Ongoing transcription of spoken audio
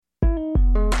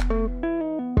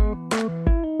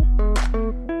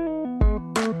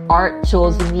art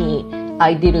chose me.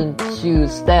 I didn't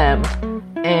choose them.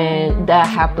 And that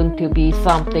happened to be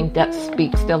something that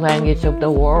speaks the language of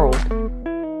the world.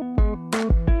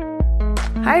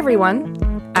 Hi, everyone.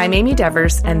 I'm Amy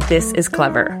Devers, and this is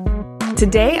Clever.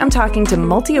 Today, I'm talking to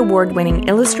multi-award-winning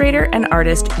illustrator and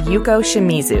artist Yuko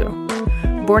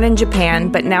Shimizu. Born in Japan,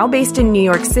 but now based in New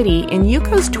York City, in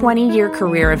Yuko's 20-year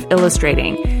career of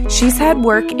illustrating, she's had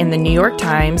work in the New York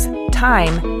Times,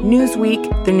 Time,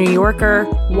 Newsweek, The New Yorker,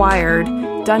 Wired,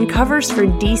 done covers for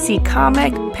DC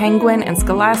Comic, Penguin, and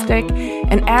Scholastic,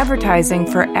 and advertising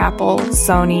for Apple,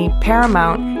 Sony,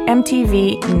 Paramount,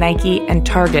 MTV, Nike, and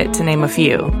Target, to name a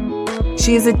few.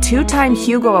 She is a 2-time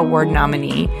Hugo Award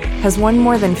nominee, has won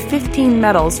more than 15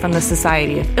 medals from the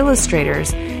Society of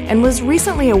Illustrators, and was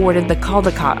recently awarded the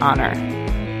Caldecott Honor.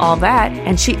 All that,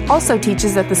 and she also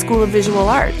teaches at the School of Visual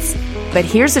Arts. But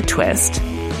here's a twist.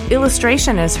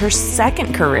 Illustration is her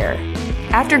second career.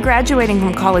 After graduating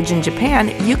from college in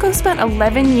Japan, Yuko spent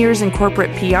 11 years in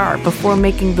corporate PR before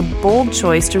making the bold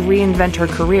choice to reinvent her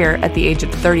career at the age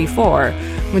of 34,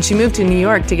 when she moved to New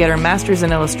York to get her master's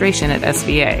in illustration at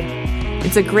SVA.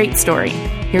 It's a great story.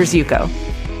 Here's Yuko.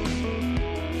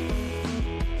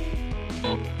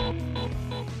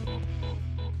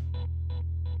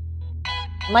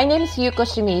 My name is Yuko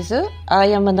Shimizu. I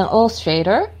am an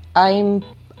illustrator. I'm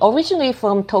originally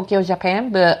from Tokyo, Japan,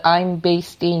 but I'm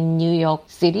based in New York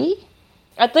City.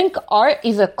 I think art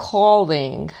is a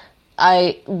calling.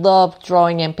 I love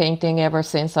drawing and painting ever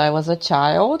since I was a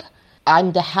child.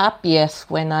 I'm the happiest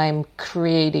when I'm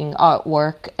creating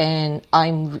artwork, and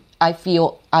I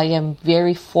feel I am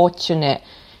very fortunate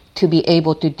to be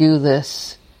able to do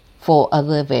this for a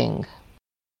living.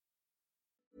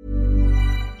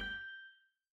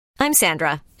 I'm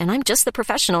Sandra, and I'm just the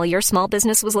professional your small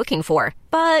business was looking for.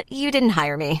 But you didn't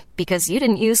hire me because you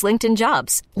didn't use LinkedIn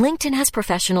Jobs. LinkedIn has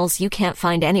professionals you can't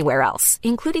find anywhere else,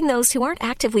 including those who aren't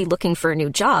actively looking for a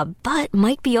new job, but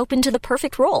might be open to the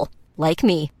perfect role, like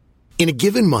me. In a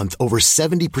given month, over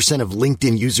 70% of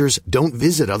LinkedIn users don't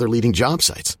visit other leading job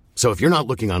sites. So if you're not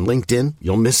looking on LinkedIn,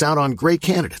 you'll miss out on great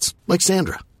candidates like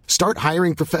Sandra. Start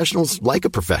hiring professionals like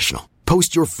a professional.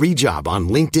 Post your free job on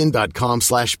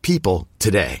linkedin.com/people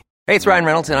today. Hey, it's Ryan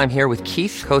Reynolds, and I'm here with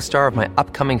Keith, co-star of my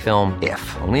upcoming film,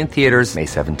 If, only in theaters May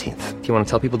 17th. Do you want to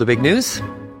tell people the big news?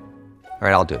 All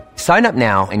right, I'll do it. Sign up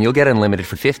now and you'll get unlimited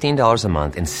for $15 a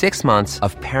month and 6 months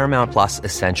of Paramount Plus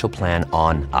Essential Plan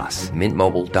on us.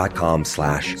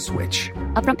 MintMobile.com/switch.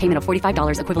 Upfront payment of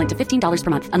 $45 equivalent to $15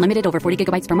 per month. Unlimited over 40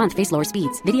 gigabytes per month. Face lower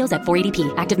speeds. Videos at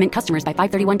 480p. Active Mint customers by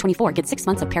 531.24 get 6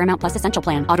 months of Paramount Plus Essential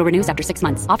Plan. Auto renews after 6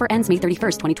 months. Offer ends May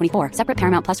 31st, 2024. Separate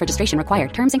Paramount Plus registration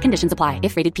required. Terms and conditions apply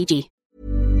if rated PG.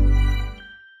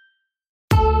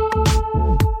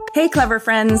 Hey, Clever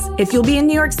friends. If you'll be in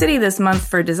New York City this month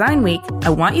for Design Week, I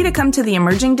want you to come to the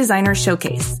Emerging Designer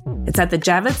Showcase. It's at the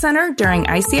Javits Center during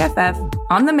ICFF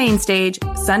on the main stage,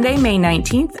 Sunday, May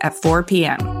 19th at 4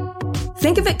 p.m.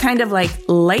 Think of it kind of like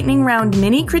lightning round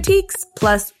mini critiques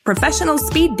plus professional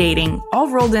speed dating all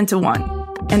rolled into one.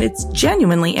 And it's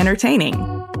genuinely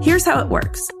entertaining. Here's how it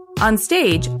works. On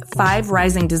stage, 5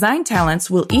 rising design talents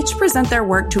will each present their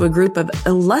work to a group of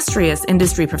illustrious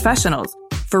industry professionals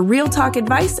for real talk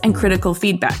advice and critical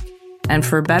feedback. And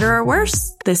for better or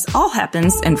worse, this all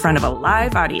happens in front of a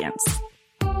live audience.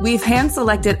 We've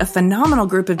hand-selected a phenomenal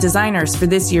group of designers for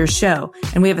this year's show,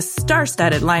 and we have a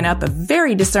star-studded lineup of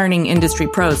very discerning industry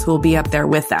pros who will be up there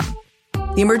with them.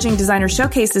 The Emerging Designer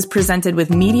Showcase is presented with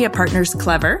media partners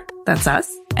Clever, that's us,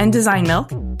 and Design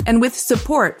Milk, and with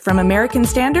support from American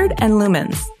Standard and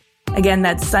Lumens. Again,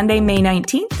 that's Sunday, May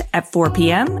 19th at 4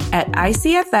 p.m. at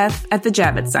ICFF at the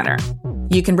Javits Center.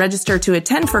 You can register to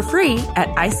attend for free at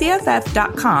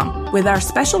icff.com with our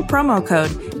special promo code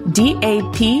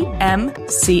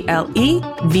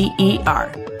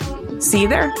DAPMCLEVER. See you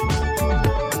there.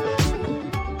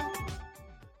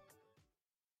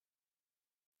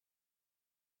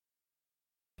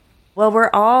 Well, we're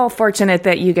all fortunate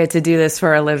that you get to do this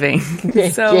for a living.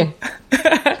 So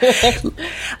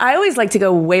I always like to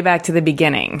go way back to the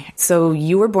beginning. So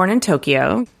you were born in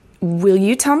Tokyo. Will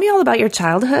you tell me all about your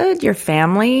childhood, your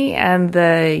family, and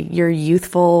your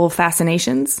youthful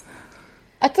fascinations?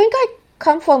 I think I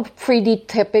come from pretty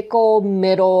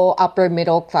typical upper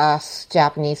middle class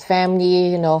Japanese family.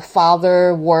 You know,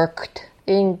 father worked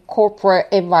in corporate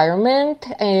environment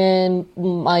and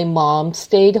my mom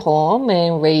stayed home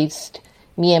and raised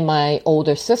me and my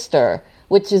older sister,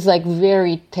 which is like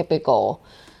very typical.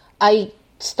 I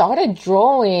started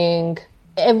drawing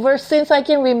ever since I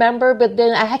can remember, but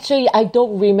then I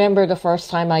don't remember the first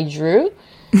time I drew.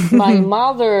 My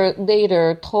mother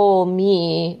later told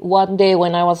me one day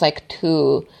when I was like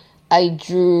 2 I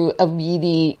drew a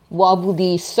really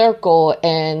wobbly circle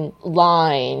and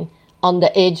line on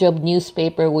the edge of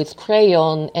newspaper with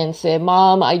crayon and said,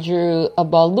 Mom, I drew a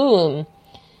balloon.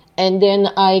 And then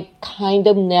I kind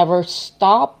of never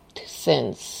stopped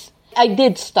since. I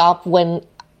did stop when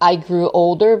I grew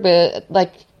older, but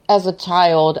like as a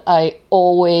child, I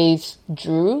always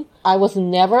drew. I was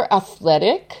never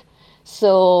athletic.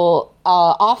 So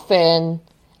often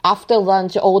after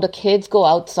lunch, all the kids go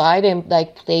outside and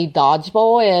like play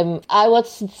dodgeball. And I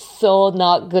was so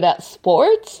not good at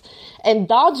sports. And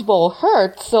dodgeball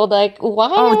hurts. So like, why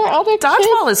are other kids?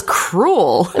 Dodgeball is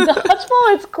cruel.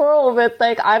 Dodgeball is cruel, but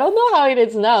like, I don't know how it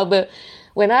is now. But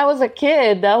when I was a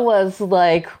kid, that was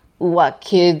like what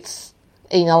kids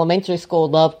in elementary school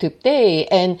love to play.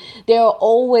 And there are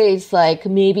always like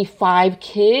maybe 5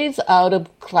 kids out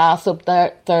of class of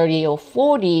 30 or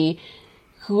 40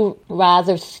 who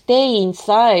rather stay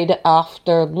inside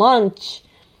after lunch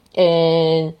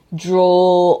and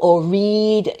draw or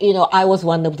read. You know, I was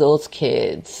one of those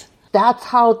kids. That's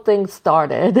how things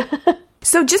started.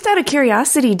 So just out of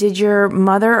curiosity, did your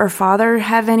mother or father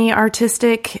have any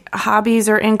artistic hobbies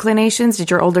or inclinations? Did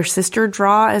your older sister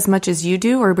draw as much as you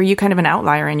do, or were you kind of an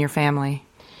outlier in your family?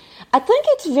 I think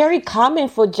it's very common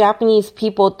for Japanese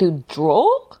people to draw.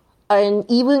 And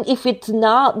even if it's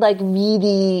not like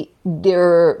really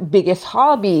their biggest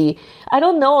hobby, I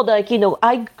don't know, like, you know,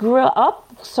 I grew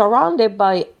up surrounded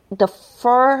by the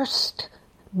first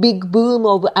big boom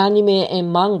of anime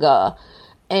and manga.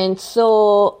 And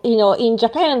so, you know, in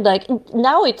Japan, like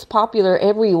now it's popular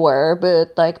everywhere,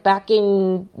 but like back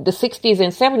in the 60s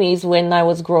and 70s when I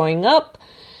was growing up,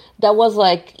 that was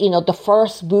like, you know, the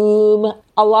first boom.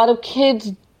 A lot of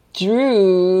kids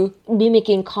drew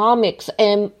mimicking comics,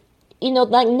 and you know,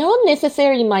 like not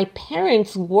necessarily my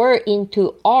parents were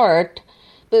into art,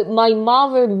 but my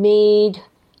mother made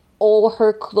all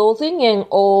her clothing and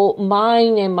all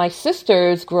mine and my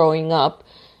sisters growing up.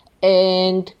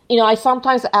 And, you know, I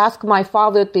sometimes ask my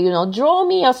father to, you know, draw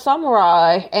me a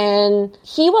samurai, and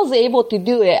he was able to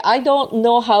do it. I don't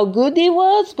know how good he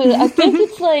was, but I think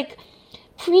it's like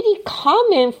pretty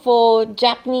common for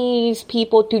Japanese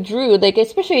people to draw, like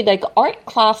especially like art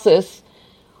classes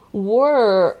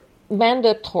were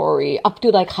mandatory up to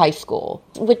like high school,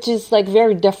 which is like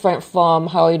very different from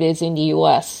how it is in the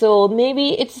US. So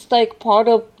maybe it's like part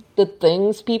of the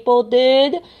things people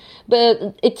did,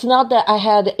 but it's not that I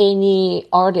had any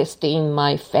artist in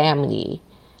my family.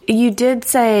 You did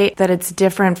say that it's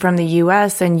different from the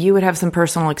U.S., and you would have some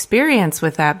personal experience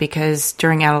with that because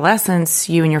during adolescence,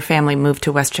 you and your family moved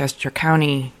to Westchester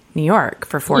County, New York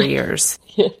for 4 years.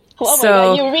 Oh so, my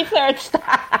God, you researched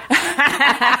that.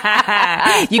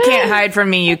 You can't hide from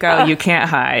me, Yuko. You can't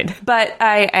hide. But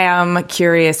I am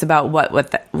curious about what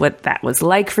that was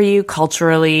like for you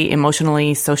culturally,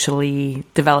 emotionally, socially,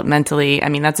 developmentally. I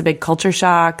mean, that's a big culture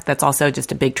shock. That's also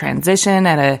just a big transition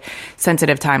at a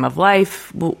sensitive time of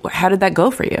life. How did that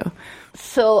go for you?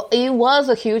 So it was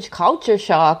a huge culture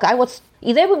shock. I was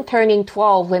 11 turning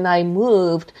 12 when I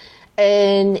moved.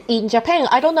 And in Japan,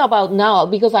 I don't know about now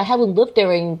because I haven't lived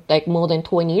there in like more than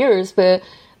 20 years, but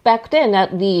back then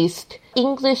at least,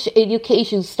 English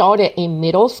education started in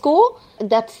middle school.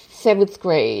 That's 7th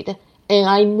grade. And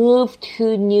I moved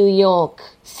to New York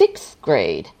 6th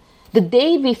grade. The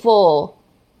day before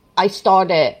I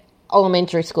started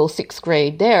elementary school 6th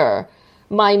grade there,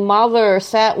 my mother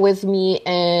sat with me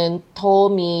and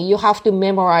told me, you have to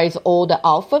memorize all the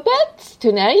alphabets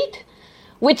tonight.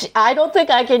 Which I don't think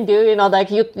I can do, you know,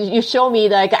 like you show me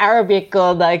like Arabic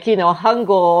or like, you know, Hangul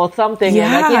or something.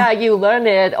 Yeah. And like, you learn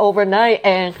it overnight.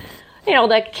 And, you know,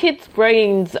 like kids'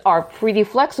 brains are pretty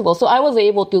flexible. So I was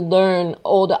able to learn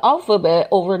all the alphabet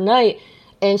overnight.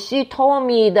 And she told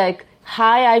me like,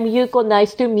 hi, I'm Yuko.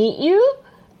 Nice to meet you.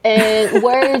 And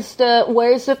where's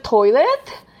the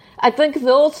toilet? I think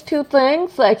those 2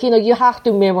 things, like, you know, you have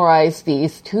to memorize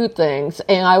these 2 things.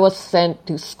 And I was sent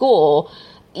to school.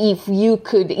 If you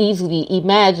could easily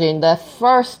imagine, the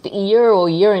first year or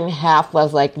year and a half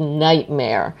was like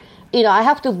nightmare. You know, I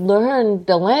have to learn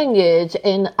the language,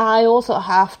 and I also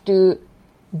have to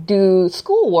do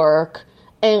schoolwork,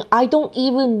 and I don't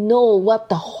even know what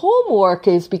the homework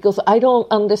is because I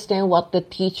don't understand what the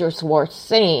teachers were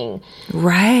saying.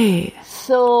 Right.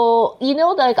 So, you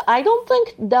know, like, I don't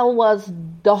think that was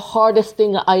the hardest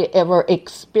thing I ever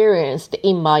experienced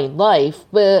in my life,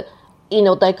 but you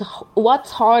know, like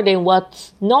what's hard and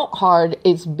what's not hard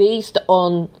is based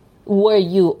on where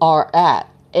you are at.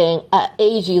 And at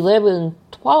age 11,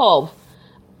 12,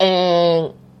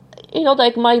 and, you know,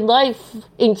 like my life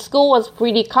in school was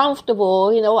pretty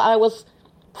comfortable. You know, I was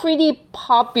pretty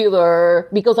popular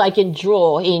because I can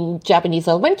draw in Japanese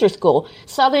elementary school.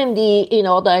 Suddenly,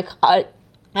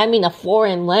 I'm in a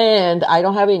foreign land. I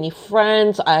don't have any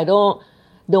friends. I don't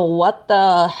know what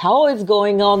the hell is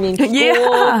going on in school.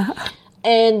 Yeah.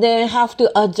 And then have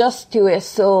to adjust to it.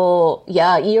 So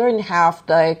yeah, year and a half,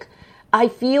 like, I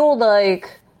feel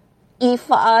like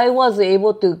if I was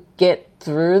able to get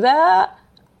through that,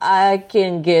 I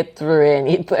can get through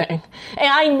anything. And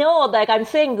I know, like, I'm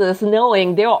saying this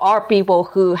knowing there are people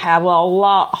who have a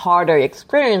lot harder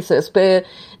experiences, but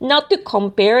not to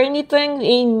compare anything.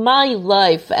 In my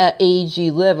life at age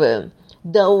 11,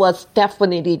 that was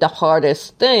definitely the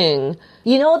hardest thing.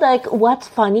 You know, like, what's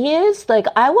funny is, like,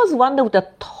 I was one of the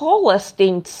tallest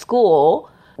in school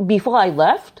before I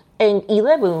left, and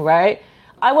 11, right?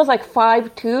 I was like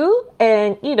 5'2",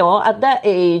 and, at that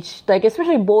age, like,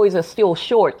 especially boys are still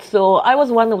short, so I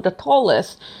was one of the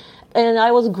tallest, and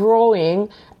I was growing,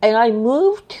 and I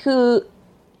moved to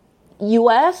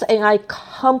US, and I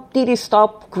completely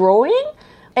stopped growing,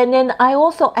 and then I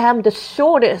also am the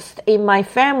shortest in my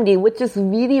family, which is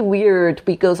really weird,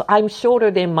 because I'm shorter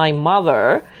than my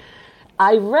mother.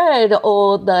 I read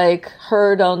or, like,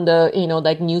 heard on the,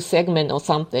 like, news segment or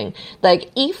something,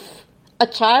 like, if a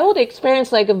child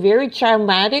experiences like a very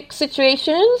traumatic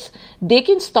situations, they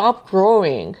can stop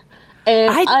growing. And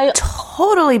I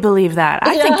totally believe that.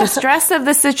 I think the stress of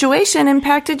the situation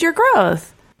impacted your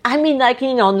growth. I mean, like,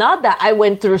 not that I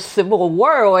went through civil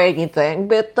war or anything,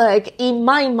 but like in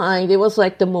my mind, it was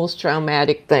like the most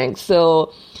traumatic thing.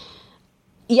 So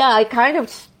yeah, I kind of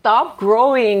stopped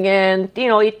growing, and,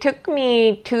 it took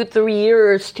me 2-3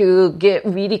 years to get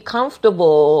really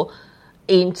comfortable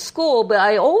in school, but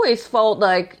I always felt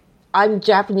like I'm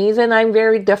Japanese and I'm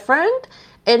very different.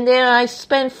 And then I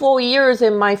spent 4 years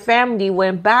and my family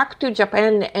went back to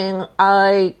Japan, and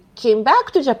I came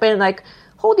back to Japan like,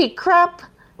 holy crap,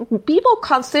 people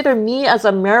consider me as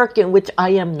American, which I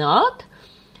am not.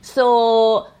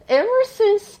 So ever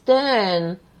since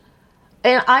then,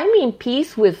 and I'm in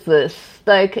peace with this,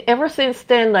 like ever since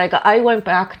then, like I went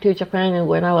back to Japan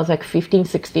when I was like 15,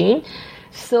 16.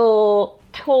 So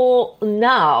till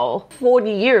now,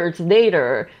 40 years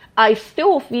later, I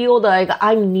still feel like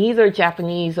I'm neither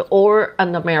Japanese or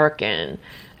an American.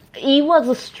 It was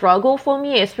a struggle for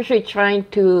me, especially trying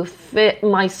to fit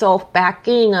myself back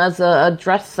in as a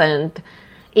adolescent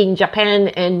in Japan,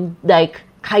 and like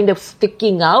kind of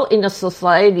sticking out in a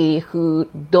society who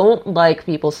don't like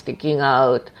people sticking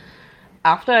out.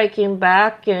 After I came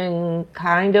back and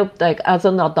kind of like as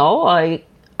an adult,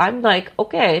 I'm like,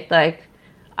 okay, like,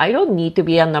 I don't need to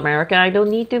be an American. I don't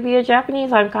need to be a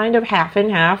Japanese. I'm kind of half and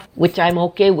half, which I'm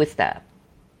okay with that.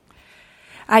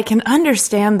 I can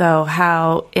understand, though,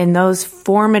 how in those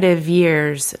formative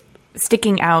years,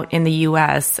 sticking out in the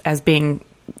U.S. as being,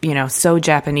 so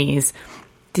Japanese,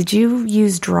 did you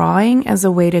use drawing as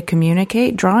a way to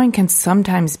communicate? Drawing can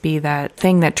sometimes be that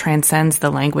thing that transcends the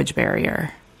language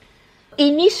barrier.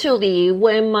 Initially,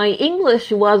 when my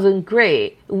English wasn't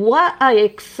great, what I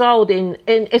excelled in,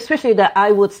 and especially that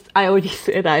I already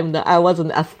said I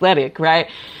wasn't athletic, right?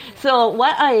 So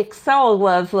what I excelled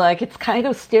was like, it's kind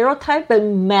of stereotype, but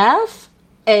math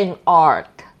and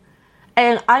art.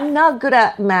 And I'm not good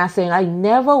at math, and I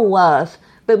never was,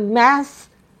 but math,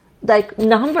 like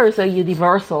numbers are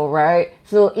universal, right?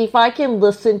 So if I can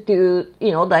listen to,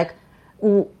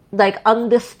 like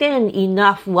understand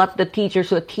enough what the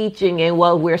teachers were teaching and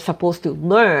what we're supposed to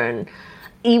learn,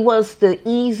 it was the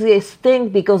easiest thing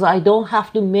because I don't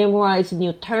have to memorize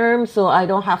new terms, so I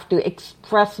don't have to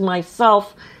express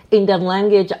myself in the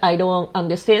language I don't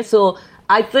understand. So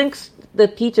I think the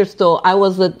teachers thought I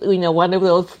was one of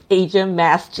those Asian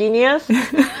math genius.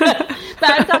 But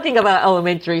I'm talking about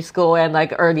elementary school and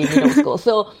like early middle school.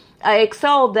 So I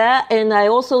excelled that, and I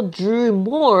also drew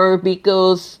more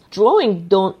because drawing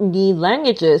don't need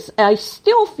languages. I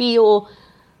still feel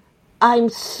I'm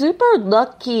super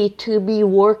lucky to be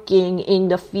working in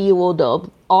the field of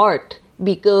art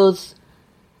because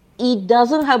it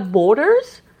doesn't have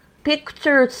borders.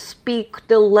 Pictures speak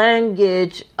the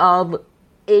language of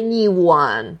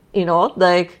anyone,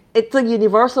 like it's a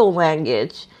universal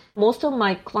language. Most of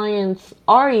my clients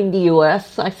are in the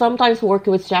US. I sometimes work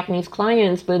with Japanese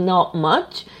clients, but not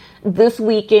much. This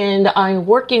weekend, I'm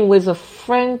working with a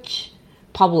French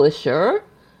publisher,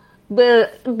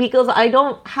 but because I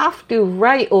don't have to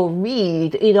write or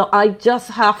read, I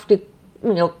just have to,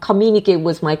 communicate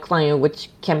with my client, which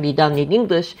can be done in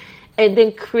English, and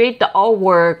then create the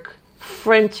artwork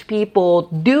French people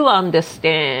do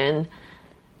understand.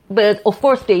 But of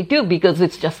course they do because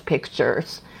it's just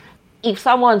pictures. if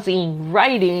someone's in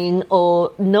writing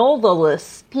or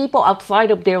novelists, people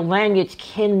outside of their language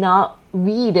cannot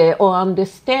read it or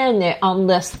understand it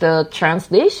unless the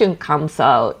translation comes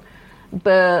out.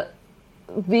 But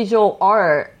visual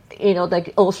art,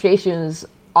 like illustrations,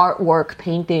 artwork,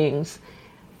 paintings,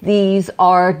 these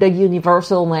are the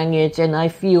universal language, and I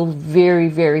feel very,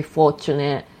 very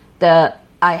fortunate that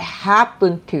I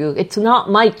happen to. It's not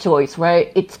my choice,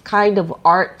 right? It's kind of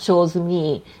art chose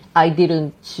me. I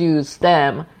didn't choose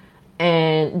them.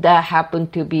 And that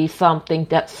happened to be something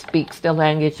that speaks the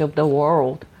language of the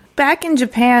world. Back in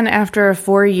Japan, after a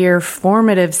 4-year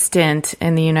formative stint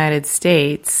in the United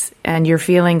States, and you're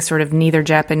feeling sort of neither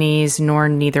Japanese nor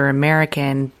neither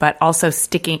American, but also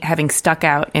having stuck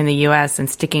out in the U.S. and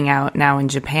sticking out now in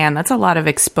Japan, that's a lot of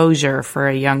exposure for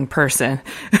a young person.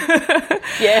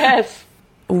 Yes.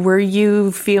 Were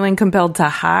you feeling compelled to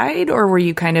hide, or were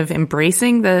you kind of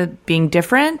embracing the being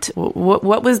different?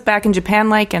 What was back in Japan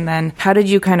like, and then how did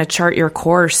you kind of chart your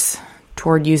course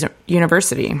toward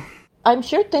university? I'm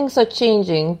sure things are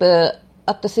changing, but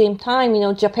at the same time,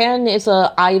 Japan is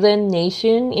an island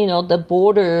nation. The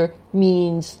border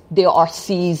means there are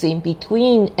seas in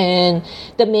between, and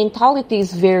the mentality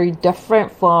is very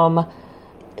different from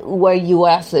where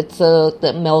U.S. it's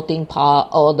the melting pot,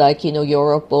 or like,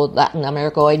 Europe or Latin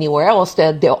America or anywhere else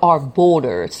that there are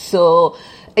borders. So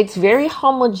it's very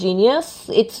homogeneous.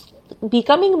 It's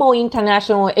becoming more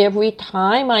international every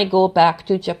time I go back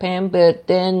to Japan, but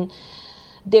then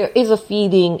there is a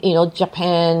feeling,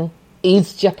 Japan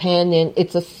is Japan and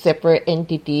it's a separate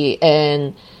entity,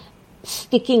 and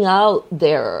sticking out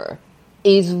there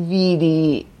is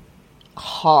really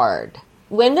hard.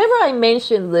 Whenever I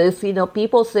mention this,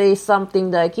 people say something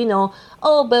like,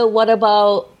 oh, but what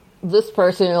about this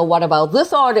person, or what about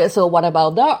this artist, or what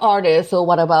about that artist, or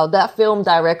what about that film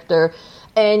director?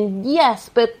 And yes,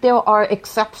 but there are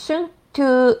exceptions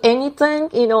to anything.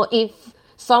 If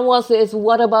someone says,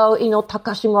 what about,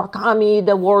 Takashi Murakami,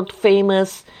 the world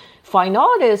famous fine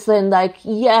artist? And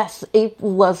yes, it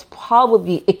was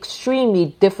probably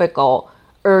extremely difficult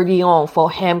early on for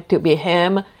him to be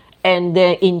him, and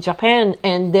then in Japan,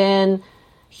 and then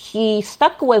he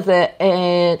stuck with it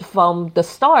and from the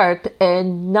start,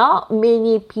 and not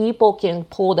many people can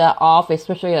pull that off,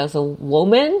 especially as a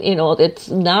woman. It's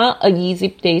not an easy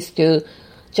place to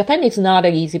Japan is not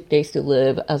an easy place to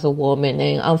live as a woman,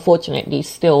 and unfortunately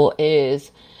still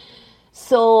is.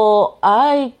 So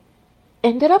I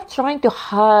ended up trying to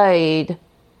hide,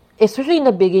 especially in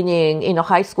the beginning,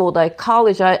 high school, like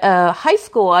college. High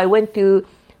school, I went to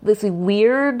this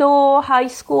weirdo high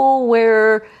school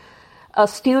where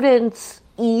students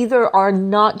either are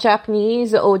not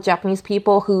Japanese or Japanese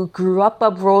people who grew up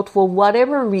abroad for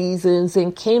whatever reasons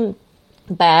and came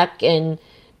back, and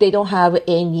they don't have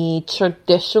any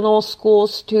traditional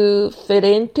schools to fit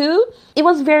into. It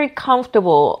was very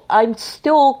comfortable. I'm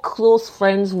still close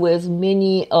friends with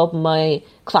many of my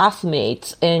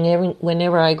classmates, and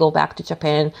whenever I go back to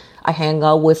Japan, I hang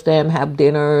out with them, have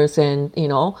dinners and,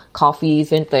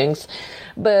 coffees and things.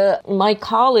 But my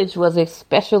college was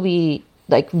especially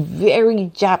very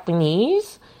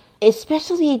Japanese,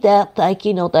 especially that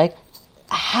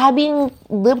having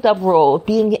lived abroad,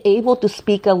 being able to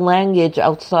speak a language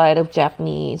outside of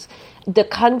Japanese, the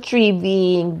country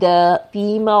being the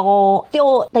female,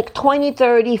 still 20,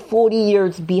 30, 40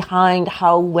 years behind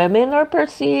how women are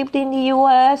perceived in the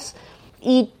U.S.,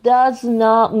 it does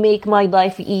not make my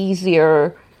life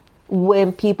easier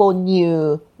when people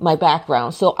knew my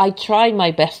background. So I tried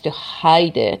my best to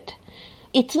hide it.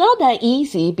 It's not that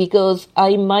easy because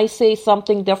I might say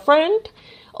something different.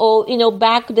 Or,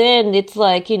 back then, it's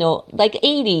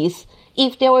 80s.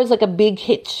 If there was a big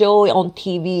hit show on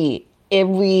TV,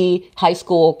 every high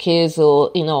school kids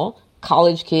or,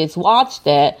 college kids watched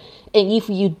that. And if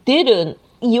you didn't,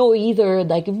 you're either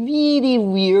really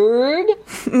weird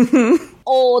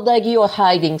or you're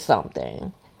hiding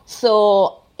something.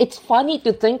 So it's funny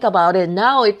to think about it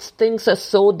now. Things are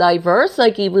so diverse,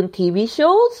 even TV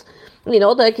shows.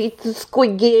 It's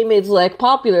Squid Game is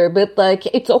popular, but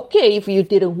it's okay if you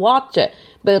didn't watch it.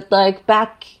 But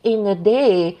back in the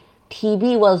day,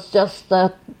 TV was just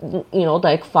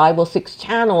 5 or 6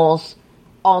 channels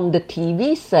on the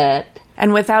TV set.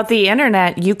 And without the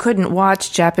internet, you couldn't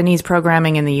watch Japanese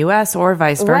programming in the U.S. or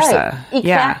vice versa. Right,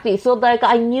 exactly. Yeah. So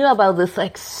I knew about this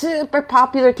super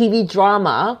popular TV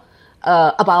drama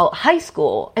about high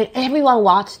school, and everyone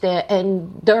watched it.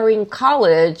 And during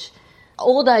college,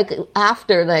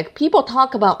 after people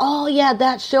talk about, oh yeah,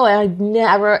 that show, and I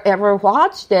never ever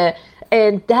watched it,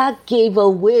 and that gave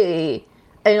away,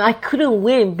 and I couldn't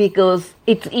win because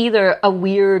it's either a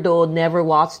weirdo never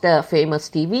watched a famous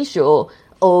TV show,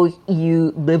 oh,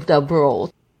 you lived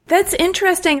abroad. That's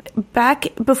interesting. Back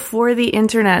before the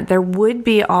internet, there would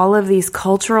be all of these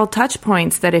cultural touch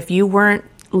points that if you weren't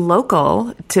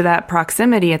local to that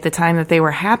proximity at the time that they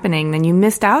were happening, then you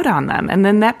missed out on them. And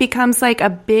then that becomes like a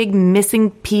big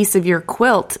missing piece of your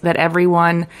quilt that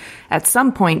everyone at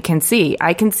some point can see.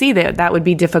 I can see that that would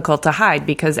be difficult to hide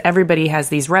because everybody has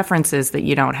these references that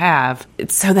you don't have.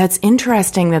 So that's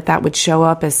interesting that that would show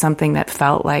up as something that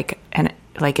felt like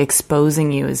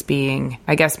exposing you as being,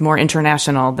 I guess, more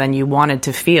international than you wanted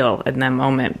to feel in that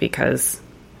moment because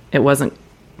it wasn't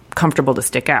comfortable to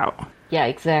stick out. Yeah,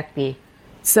 exactly.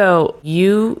 So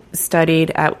you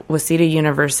studied at Waseda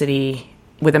University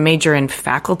with a major in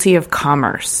Faculty of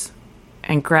Commerce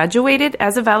and graduated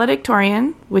as a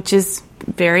valedictorian, which is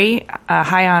very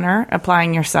high honor,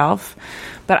 applying yourself.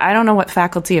 But I don't know what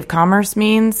Faculty of Commerce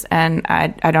means, and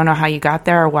I don't know how you got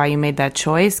there or why you made that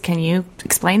choice. Can you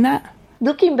explain that?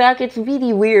 Looking back, it's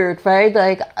really weird, right?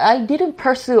 Like, I didn't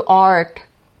pursue art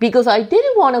because I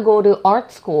didn't want to go to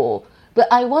art school, but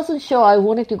I wasn't sure I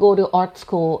wanted to go to art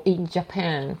school in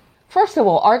Japan. First of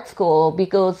all, art school,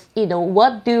 because,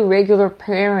 what do regular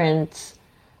parents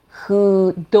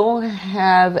who don't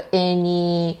have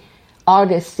any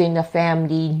artists in the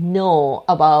family know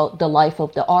about the life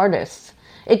of the artists?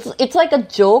 It's like a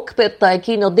joke, but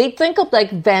they think of like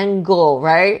Van Gogh,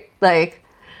 right? Like,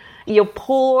 you're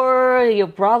poor, your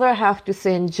brother have to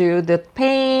send you the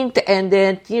paint, and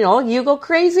then, you go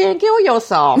crazy and kill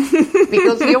yourself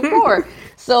because you're poor.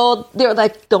 So they're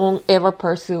like, don't ever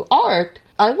pursue art.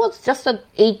 I was just an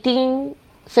 17,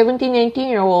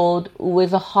 18-year-old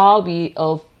with a hobby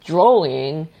of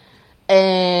drawing,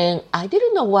 and I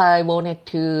didn't know what I wanted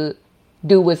to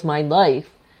do with my life.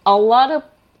 A lot of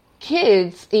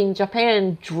kids in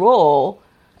Japan draw.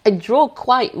 I draw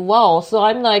quite well, so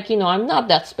I'm like, I'm not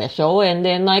that special, and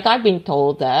then I've been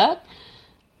told that.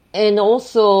 And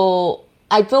also,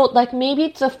 I thought maybe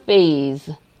it's a phase,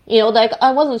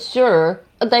 I wasn't sure,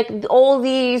 all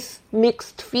these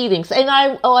mixed feelings. And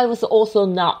I was also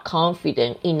not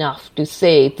confident enough to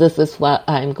say this is what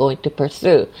I'm going to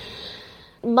pursue.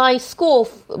 My high school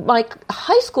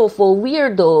for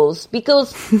weirdos,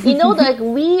 because,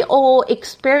 we all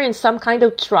experience some kind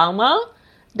of trauma,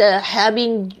 the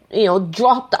having,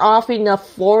 dropped off in a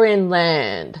foreign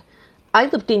land. I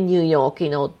lived in New York,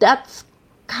 that's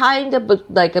kind of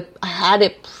I had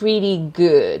it pretty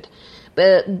good.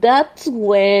 But that's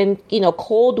when,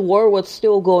 Cold War was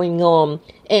still going on.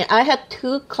 And I had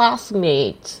two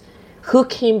classmates who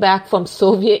came back from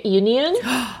Soviet Union.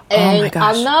 And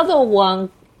another one,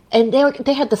 and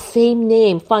they had the same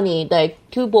name, funny,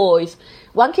 two boys.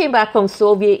 One came back from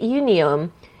Soviet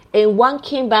Union, and one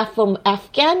came back from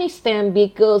Afghanistan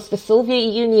because the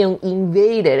Soviet Union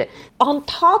invaded. On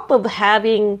top of have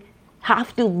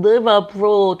to live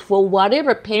abroad for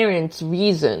whatever parents'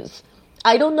 reasons.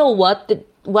 I don't know what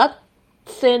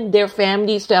sent their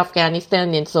families to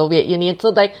Afghanistan and Soviet Union.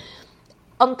 So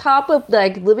on top of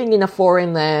living in a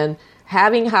foreign land,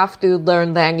 have to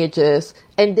learn languages,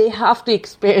 and they have to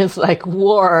experience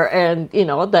war and,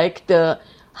 the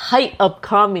height of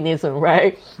communism,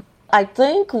 right? I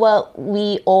think what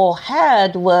we all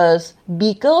had was,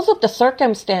 because of the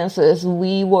circumstances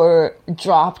we were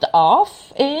dropped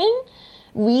off in,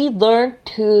 we learned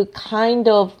to kind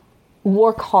of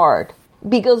work hard.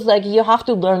 Because you have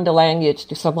to learn the language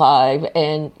to survive,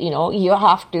 and, you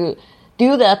have to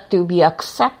do that to be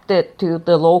accepted to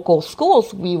the local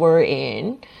schools we were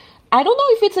in. I don't know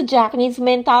if it's a Japanese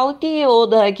mentality or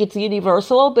it's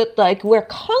universal, but we're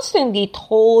constantly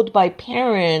told by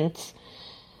parents,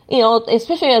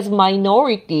 especially as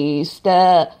minorities,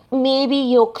 that maybe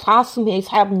your classmates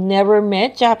have never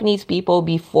met Japanese people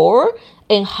before,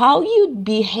 and how you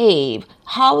behave,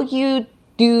 how you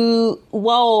do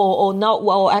well or not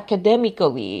well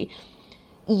academically,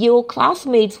 your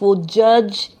classmates will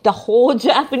judge the whole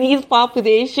Japanese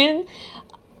population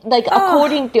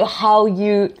according to how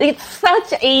you. It's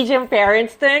such Asian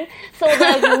parents thing. So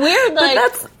we're but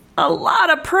that's a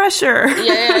lot of pressure.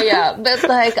 yeah. But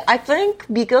I think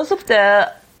because of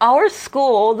our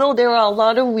school, although there are a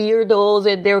lot of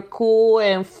weirdos and they're cool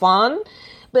and fun,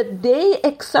 but they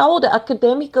excelled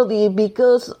academically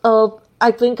because of,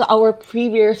 I think, our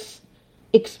previous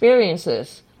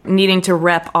experiences. Needing to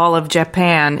rep all of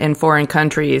Japan in foreign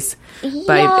countries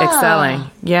by excelling.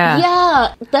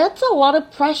 Yeah, that's a lot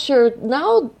of pressure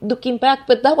now looking back,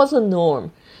 but that was a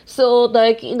norm. So,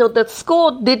 the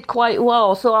school did quite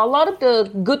well. So a lot of the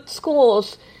good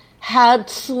schools had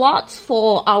slots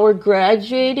for our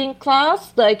graduating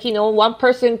class. One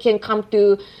person can come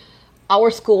to our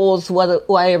schools,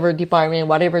 whatever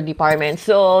department.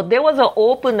 So there was an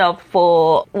open up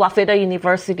for Waseda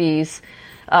University's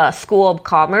School of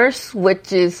Commerce,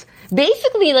 which is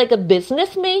basically like a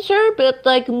business major, but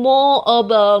like more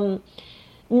of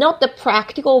not the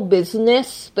practical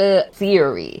business, but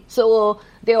theory. So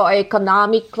there are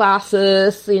economic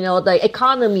classes, the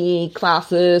economy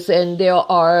classes, and there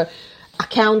are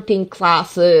accounting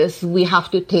classes. We have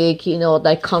to take,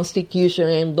 like constitution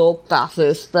and law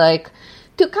classes, like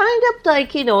to kind of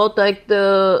like,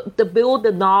 the build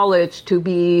the knowledge to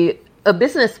be a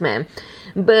businessman.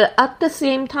 But at the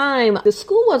same time, the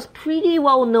school was pretty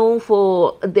well known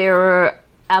for their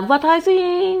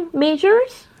advertising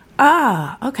majors.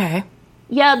 Ah, okay.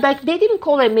 Yeah, like they didn't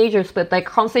call it majors, but like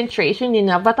concentration in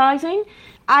advertising.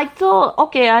 I thought,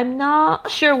 okay, I'm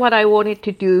not sure what I wanted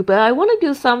to do, but I want to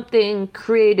do something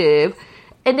creative.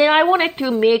 And then I wanted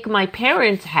to make my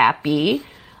parents happy.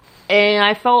 And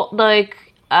I felt like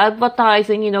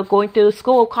advertising, going to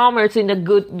School of Commerce in a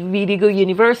really good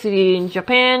university in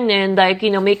Japan and like,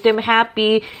 make them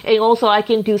happy. And also I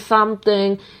can do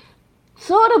something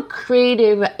sort of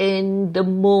creative in the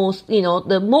most,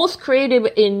 the most creative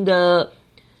in the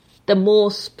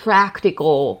most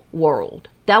practical world.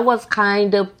 That was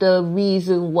kind of the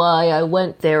reason why I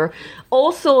went there.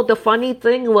 Also, the funny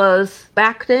thing was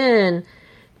back then,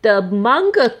 the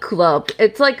manga club,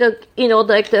 it's like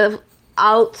like the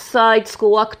outside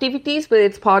school activities, but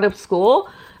it's part of school,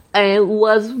 and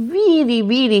was really,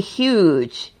 really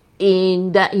huge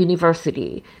in that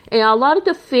university. And a lot of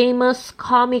the famous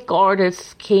comic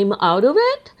artists came out of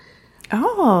it.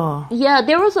 Oh. Yeah,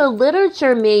 there was a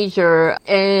literature major,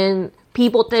 and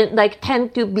people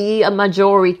tend to be a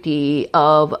majority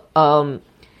of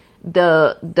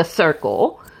the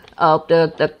circle of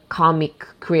the comic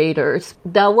creators.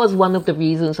 That was one of the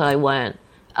reasons I went.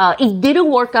 It didn't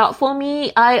work out for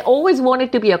me. I always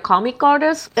wanted to be a comic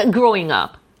artist growing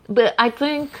up. But I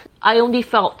think I only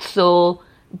felt so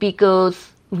because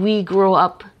we grew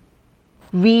up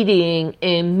reading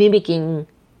and mimicking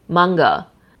manga.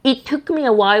 It took me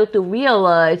a while to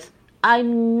realize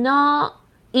I'm not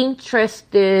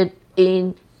interested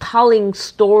in telling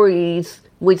stories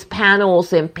with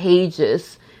panels and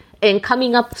pages and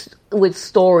coming up with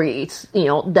stories,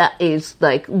 that is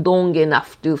like long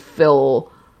enough to fill,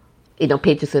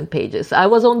 pages and pages. I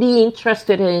was only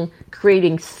interested in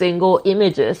creating single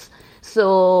images.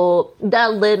 So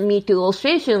that led me to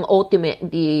illustration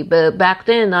ultimately. But back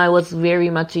then I was very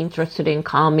much interested in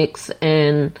comics,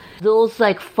 and those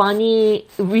like funny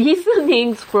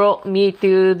reasonings brought me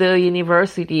to the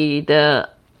university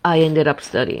that I ended up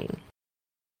studying.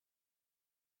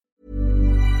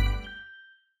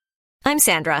 I'm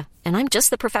Sandra, and I'm just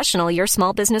the professional your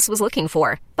small business was looking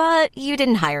for. But you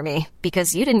didn't hire me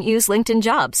because you didn't use LinkedIn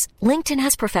Jobs. LinkedIn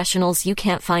has professionals you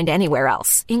can't find anywhere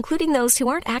else, including those who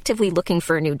aren't actively looking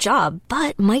for a new job,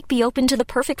 but might be open to the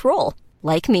perfect role,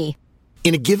 like me.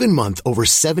 In a given month, over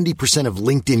 70% of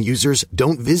LinkedIn users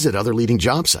don't visit other leading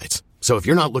job sites. So if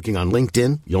you're not looking on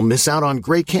LinkedIn, you'll miss out on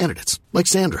great candidates like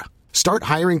Sandra. Start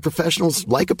hiring professionals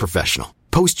like a professional.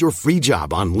 Post your free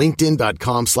job on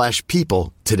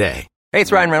linkedin.com/people today. Hey,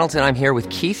 it's Ryan Reynolds, and I'm here with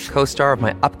Keith, co-star of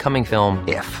my upcoming film,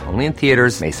 If, only in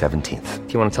theaters May 17th.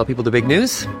 Do you want to tell people the big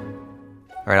news?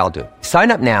 All right, I'll do it. Sign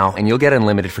up now and you'll get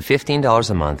unlimited for $15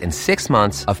 a month and 6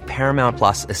 months of Paramount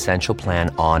Plus Essential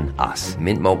Plan on us.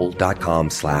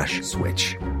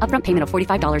 MintMobile.com/switch. Upfront payment of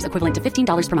 $45 equivalent to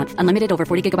 $15 per month. Unlimited over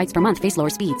 40 gigabytes per month. Face lower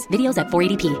speeds. Videos at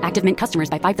 480p. Active Mint customers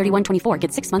by 531.24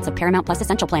 get 6 months of Paramount Plus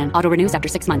Essential Plan. Auto renews after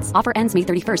 6 months. Offer ends May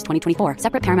 31st, 2024.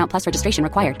 Separate Paramount Plus registration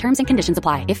required. Terms and conditions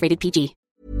apply if rated PG.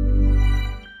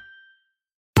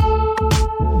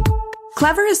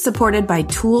 Clever is supported by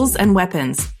Tools and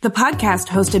Weapons, the podcast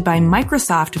hosted by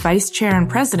Microsoft Vice Chair and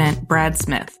President Brad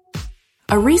Smith.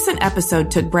 A recent episode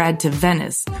took Brad to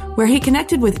Venice, where he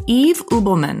connected with Yves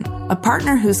Ubelman, a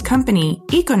partner whose company,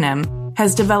 Econem,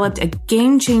 has developed a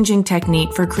game-changing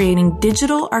technique for creating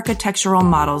digital architectural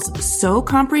models so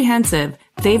comprehensive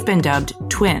they've been dubbed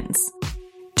twins.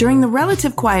 During the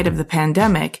relative quiet of the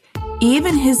pandemic, Yves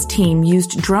and his team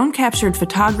used drone-captured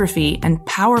photography and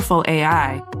powerful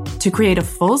AI to create a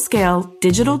full-scale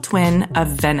digital twin of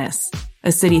Venice,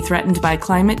 a city threatened by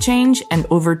climate change and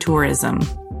over-tourism.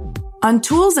 On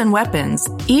Tools and Weapons,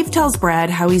 Yves tells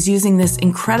Brad how he's using this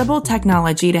incredible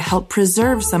technology to help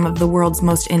preserve some of the world's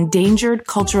most endangered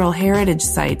cultural heritage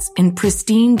sites in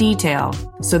pristine detail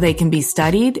so they can be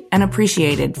studied and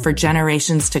appreciated for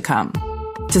generations to come.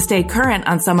 To stay current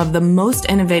on some of the most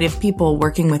innovative people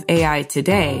working with AI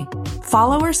today,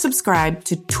 follow or subscribe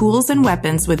to Tools and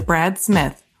Weapons with Brad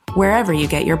Smith wherever you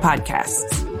get your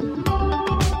podcasts.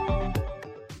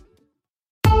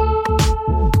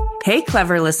 Hey,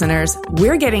 Clever listeners,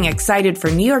 we're getting excited for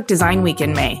New York Design Week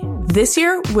in May. This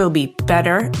year will be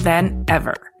better than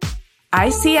ever.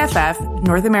 ICFF,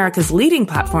 North America's leading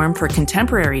platform for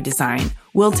contemporary design,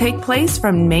 will take place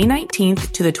from May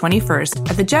 19th to the 21st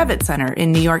at the Javits Center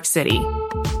in New York City.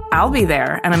 I'll be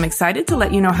there, and I'm excited to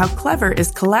let you know how Clever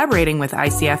is collaborating with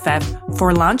ICFF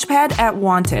for Launchpad at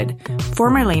Wanted,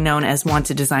 formerly known as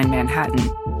Wanted Design Manhattan,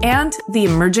 and the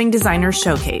Emerging Designers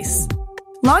Showcase.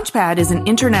 Launchpad is an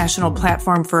international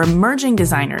platform for emerging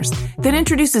designers that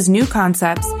introduces new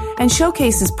concepts and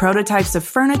showcases prototypes of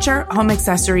furniture, home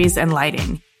accessories, and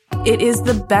lighting. It is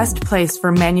the best place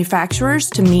for manufacturers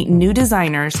to meet new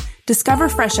designers, discover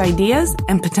fresh ideas,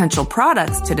 and potential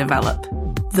products to develop.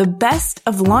 The best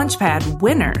of Launchpad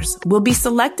winners will be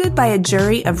selected by a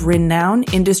jury of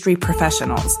renowned industry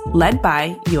professionals, led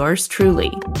by yours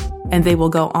truly. And they will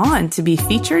go on to be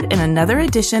featured in another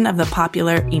edition of the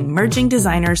popular Emerging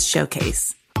Designers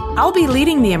Showcase. I'll be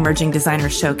leading the Emerging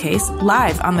Designers Showcase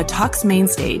live on the Talks main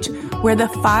stage, where the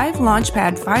 5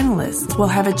 Launchpad finalists will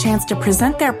have a chance to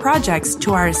present their projects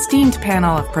to our esteemed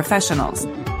panel of professionals.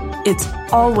 It's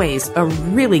always a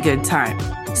really good time.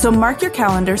 So mark your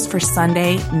calendars for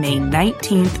Sunday, May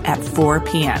 19th at 4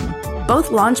 p.m. Both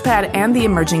Launchpad and the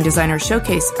Emerging Designer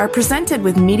Showcase are presented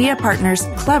with media partners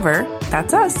Clever,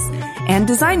 that's us, and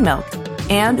Design Milk,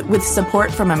 and with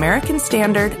support from American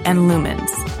Standard and Lumens.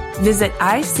 Visit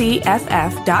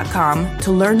ICFF.com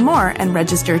to learn more and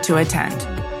register to attend.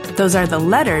 Those are the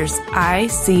letters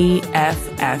ICFF.com.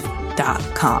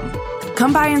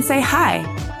 Come by and say hi.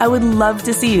 I would love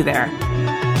to see you there.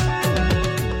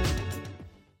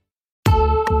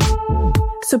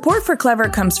 Support for Clever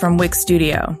comes from Wix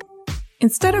Studio.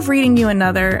 Instead of reading you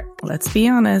another, let's be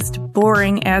honest,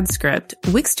 boring ad script,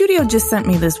 Wix Studio just sent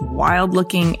me this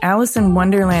wild-looking Alice in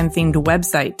Wonderland-themed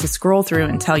website to scroll through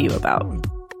and tell you about.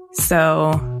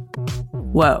 So,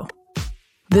 whoa.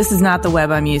 This is not the web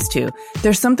I'm used to.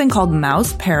 There's something called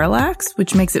mouse parallax,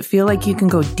 which makes it feel like you can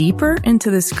go deeper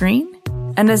into the screen.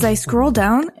 And as I scroll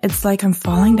down, it's like I'm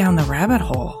falling down the rabbit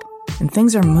hole. And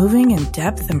things are moving in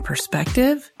depth and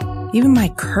perspective. Even my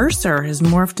cursor has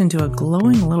morphed into a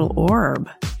glowing little orb.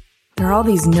 There are all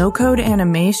these no-code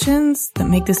animations that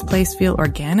make this place feel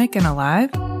organic and alive.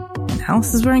 And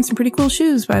Alice is wearing some pretty cool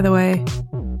shoes, by the way.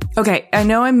 Okay, I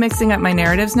know I'm mixing up my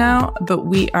narratives now, but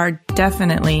we are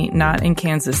definitely not in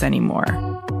Kansas anymore.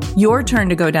 Your turn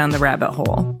to go down the rabbit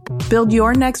hole. Build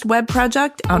your next web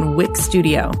project on Wix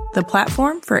Studio, the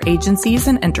platform for agencies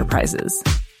and enterprises.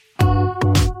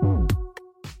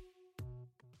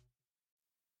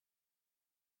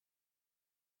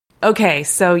 Okay,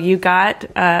 so you got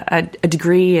a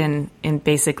degree in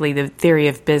basically the theory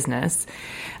of business.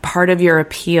 Part of your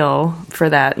appeal for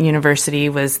that university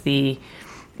was the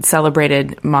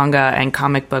celebrated manga and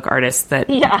comic book artists that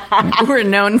were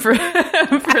known for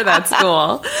that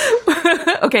school.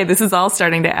 Okay, this is all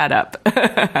starting to add up.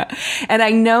 And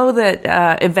I know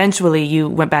that eventually you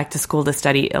went back to school to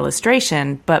study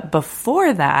illustration, but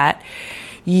before that,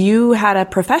 you had a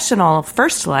professional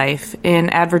first life in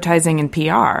advertising and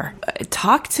PR.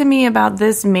 Talk to me about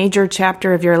this major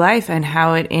chapter of your life and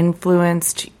how it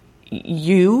influenced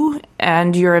you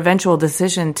and your eventual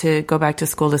decision to go back to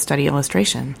school to study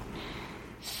illustration.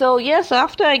 So yes,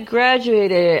 after I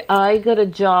graduated, I got a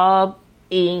job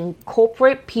in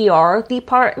corporate PR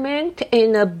department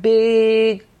in a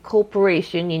big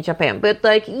corporation in Japan. But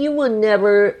like you would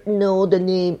never know the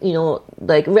name,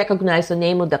 like recognize the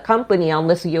name of the company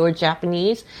unless you're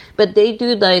Japanese. But they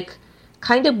do like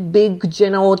kind of big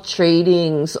general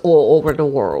tradings all over the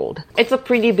world. It's a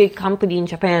pretty big company in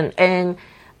Japan. And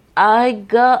I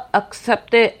got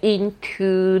accepted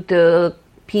into the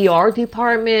PR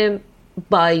department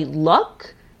by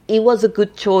luck. It was a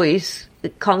good choice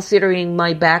considering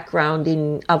my background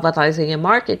in advertising and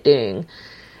marketing.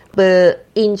 But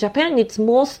in Japan, it's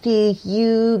mostly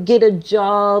you get a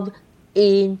job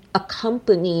in a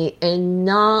company and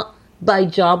not by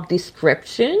job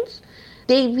descriptions.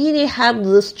 They really have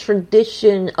this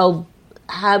tradition of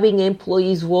having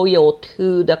employees loyal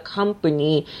to the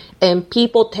company, and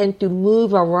people tend to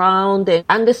move around and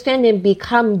understand and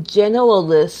become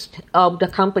generalists of the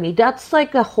company. That's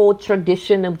like a whole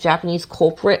tradition of Japanese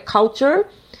corporate culture.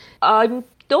 I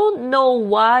don't know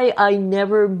why I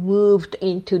never moved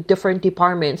into different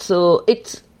departments. So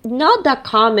it's not that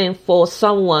common for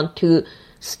someone to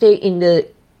stay in the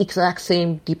exact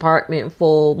same department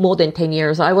for more than 10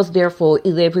 years. I was there for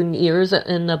 11 years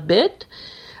and a bit.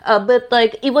 But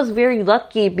like it was very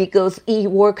lucky because it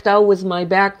worked out with my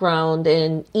background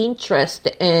and interest.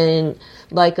 And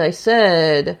like I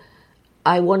said,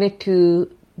 I wanted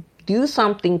to do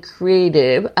something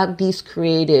creative, at least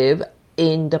creative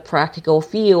in the practical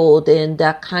field, and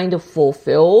that kind of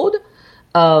fulfilled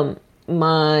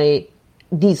my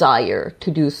desire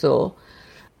to do so.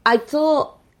 I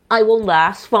thought I won't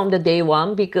last from the day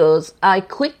one because I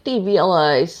quickly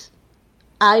realized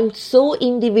I'm so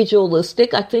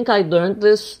individualistic. I think I learned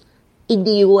this in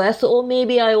the US, or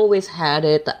maybe I always had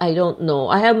it. I don't know.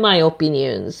 I have my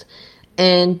opinions.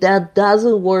 And that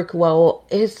doesn't work well,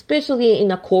 especially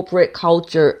in a corporate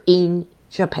culture in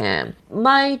Japan.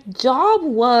 My job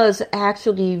was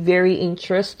actually very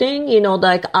interesting.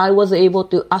 Like I was able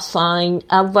to assign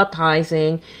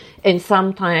advertising and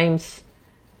sometimes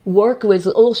work with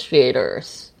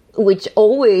illustrators, which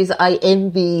always I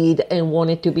envied and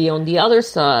wanted to be on the other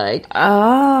side.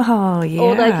 Oh, yeah.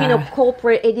 Or like,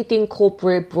 corporate editing,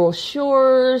 corporate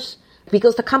brochures,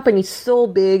 because the company is so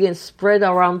big and spread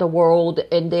around the world,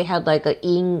 and they had like an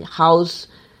in-house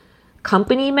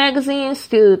company magazines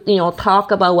to,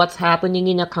 talk about what's happening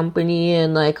in a company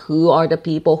and like who are the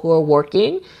people who are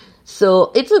working.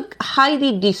 So it's a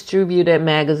highly distributed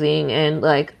magazine, and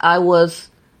like I was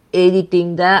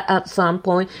editing that at some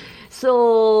point.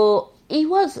 So it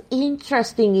was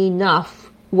interesting enough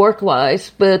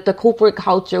work-wise, but the corporate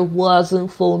culture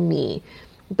wasn't for me.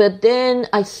 But then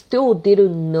I still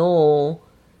didn't know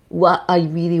what I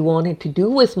really wanted to do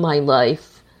with my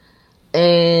life.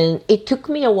 And it took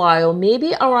me a while,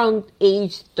 maybe around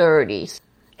age 30.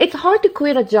 It's hard to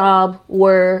quit a job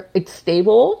where it's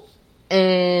stable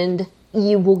and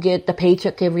you will get the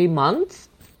paycheck every month.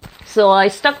 So I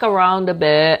stuck around a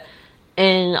bit,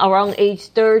 and around age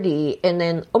 30, and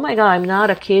then, oh my God, I'm not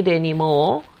a kid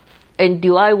anymore. And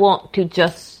do I want to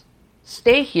just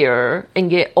stay here and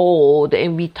get old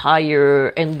and retire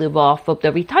and live off of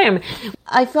the retirement?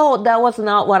 I felt that was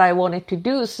not what I wanted to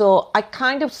do. So I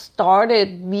kind of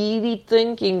started really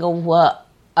thinking of what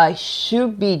I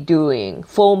should be doing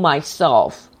for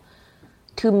myself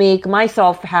to make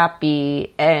myself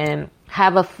happy and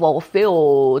have a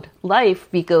fulfilled life,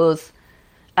 because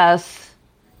as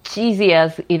cheesy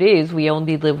as it is, we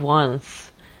only live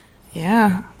once.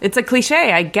 Yeah. It's a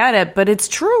cliche, I get it, but it's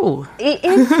true. It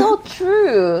is so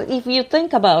true if you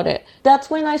think about it. That's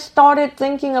when I started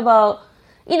thinking about,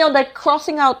 like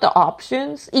crossing out the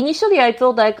options. Initially, I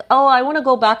thought like, oh, I want to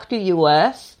go back to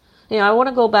US. I want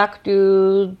to go back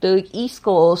to the East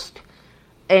Coast.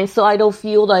 And so I don't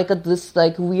feel like this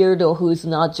like weirdo who's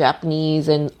not Japanese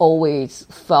and always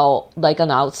felt like an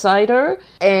outsider.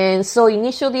 And so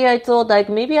initially I thought like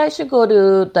maybe I should go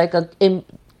to like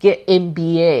get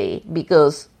MBA,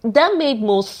 because that made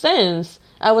most sense.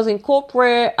 I was in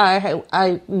corporate.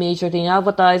 I majored in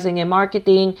advertising and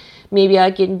marketing. Maybe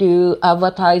I can do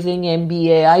advertising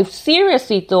MBA. I've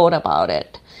seriously thought about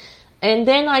it. And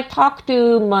then I talked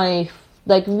to my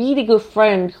like really good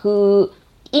friend who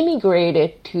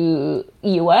immigrated to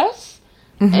US,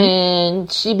 and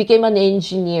she became an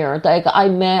engineer. Like I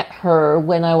met her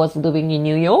when I was living in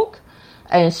New York,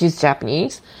 and she's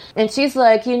Japanese. And she's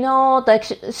like, like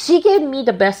she gave me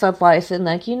the best advice. And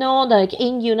like, like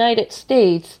in United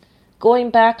States, going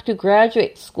back to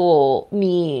graduate school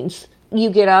means you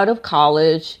get out of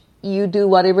college, you do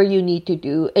whatever you need to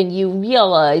do, and you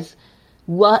realize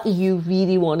what you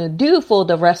really want to do for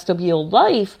the rest of your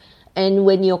life. And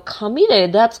when you're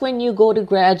committed, that's when you go to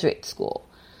graduate school.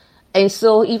 And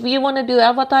so if you want to do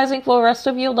advertising for the rest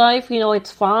of your life,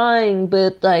 it's fine,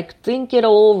 but like think it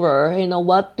over,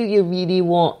 what do you really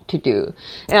want to do?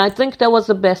 And I think that was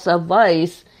the best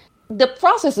advice. The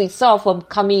process itself of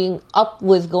coming up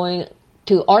with going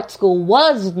to art school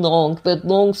was long, but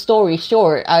long story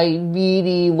short, I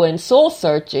really went soul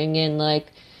searching and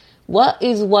like, what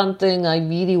is one thing I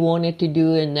really wanted to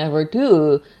do and never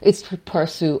do? It's to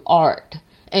pursue art.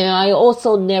 And I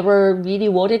also never really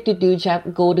wanted to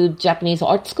go to Japanese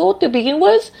art school to begin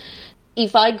with.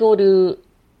 If I go to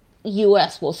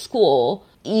US for school,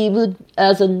 even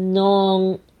as a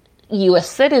non-US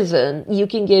citizen, you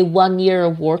can get 1 year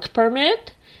of work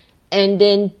permit. And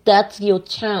then that's your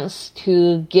chance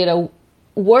to get a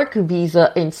work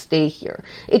visa and stay here.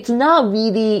 It's not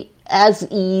really as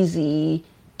easy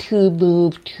to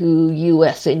move to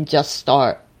US and just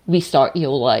restart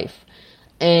your life.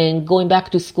 And going back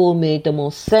to school made the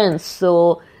most sense.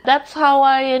 So that's how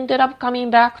I ended up coming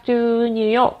back to New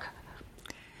York.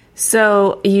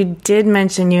 So you did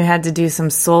mention you had to do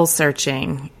some soul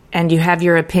searching, and you have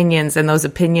your opinions, and those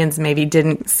opinions maybe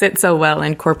didn't sit so well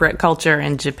in corporate culture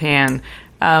in Japan.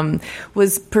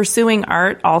 Was pursuing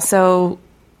art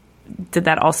did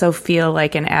that also feel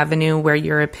like an avenue where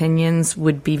your opinions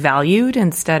would be valued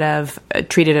instead of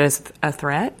treated as a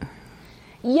threat?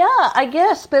 Yeah, I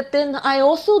guess. But then I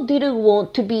also didn't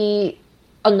want to be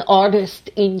an artist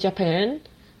in Japan.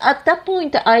 At that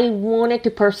point, I wanted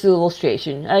to pursue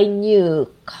illustration. I knew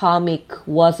comic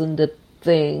wasn't the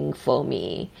thing for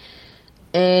me.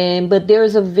 But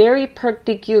there's a very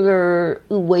particular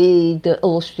way the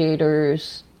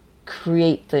illustrators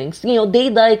create things. You know, they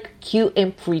like cute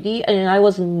and pretty, and I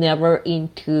was never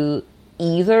into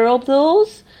either of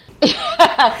those.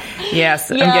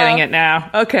 Yes, yeah. I'm getting it now.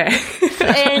 Okay.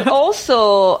 And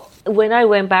also, when I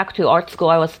went back to art school,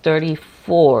 I was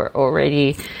 34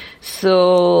 already.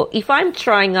 So if I'm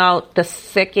trying out the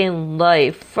second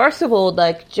life, first of all,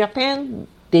 like Japan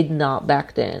did not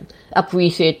back then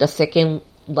appreciate the second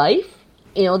life.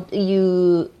 You know,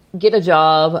 you get a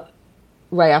job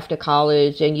right after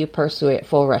college and you pursue it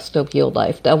for the rest of your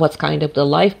life. That was kind of the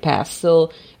life path. So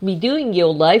redoing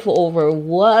your life over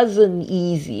wasn't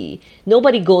easy.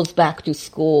 Nobody goes back to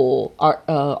school,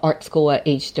 art school at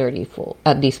age 34,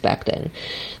 at least back then.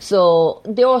 So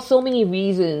there were so many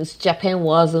reasons Japan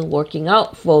wasn't working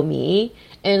out for me.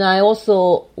 And I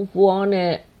also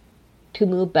wanted to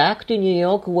move back to New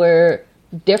York where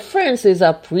difference is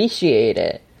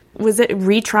appreciated. Was it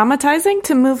re-traumatizing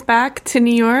to move back to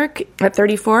New York at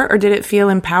 34, or did it feel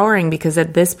empowering because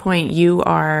at this point you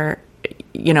are,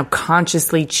 you know,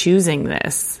 consciously choosing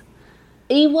this?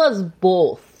 It was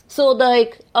both. So,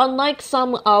 like, unlike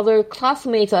some other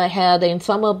classmates I had, and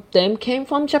some of them came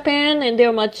from Japan, and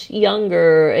they're much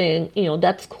younger, and, you know,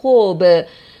 that's cool, but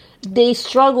they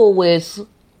struggle with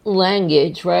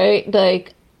language, right?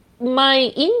 Like, my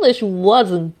English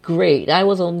wasn't great. I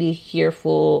was only here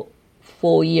for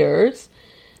 4 years,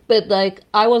 but like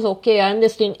I was okay. I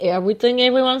understand everything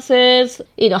everyone says.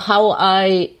 You know, how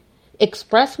I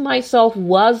express myself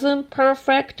wasn't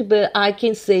perfect, but I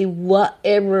can say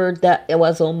whatever that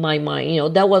was on my mind. You know,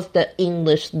 that was the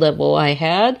English level I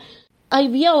had. I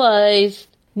realized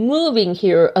moving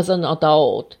here as an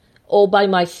adult all by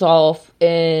myself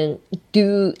and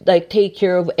take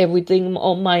care of everything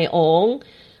on my own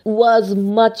was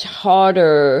much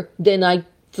harder than I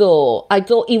thought. I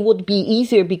thought it would be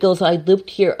easier because I lived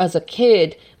here as a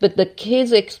kid, but the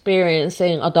kids' experience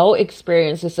and adult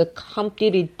experience is a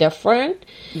completely different.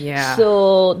 Yeah.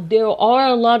 So there are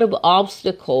a lot of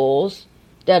obstacles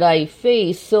that I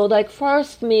faced. So like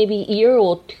first maybe year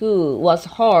or two was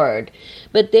hard,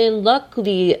 but then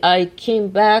luckily I came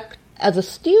back as a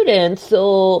student,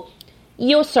 so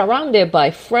you're surrounded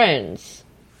by friends.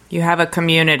 You have a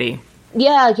community.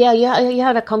 Yeah, you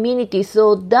had a community,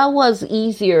 so that was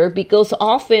easier because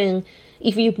often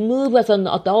if you move as an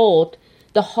adult,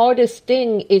 the hardest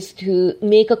thing is to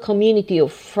make a community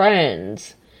of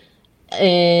friends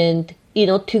and, you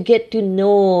know, to get to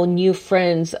know new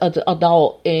friends as an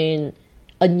adult in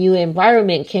a new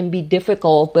environment can be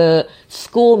difficult, but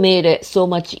school made it so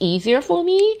much easier for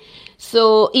me.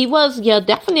 So it was,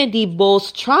 definitely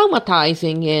both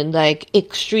traumatizing and like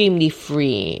extremely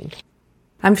freeing.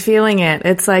 I'm feeling it.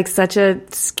 It's like such a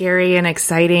scary and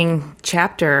exciting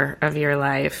chapter of your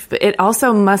life. But it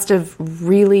also must have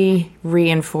really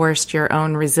reinforced your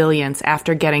own resilience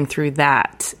after getting through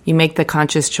that. You make the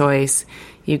conscious choice.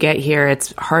 You get here.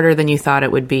 It's harder than you thought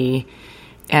it would be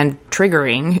and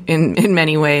triggering in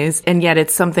many ways. And yet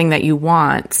it's something that you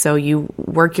want. So you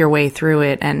work your way through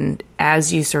it. And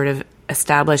as you sort of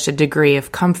establish a degree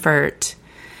of comfort,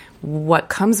 what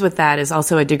comes with that is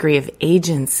also a degree of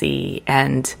agency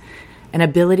and an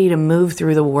ability to move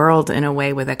through the world in a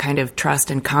way with a kind of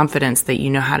trust and confidence that you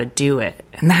know how to do it.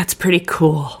 And that's pretty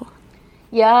cool.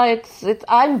 Yeah, it's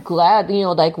I'm glad, you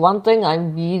know, like one thing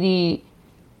I'm really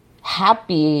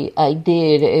happy I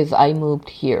did is I moved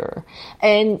here.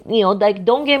 And, you know, like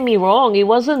don't get me wrong, it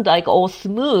wasn't like all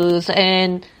smooth.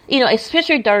 And, you know,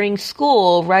 especially during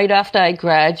school, right after I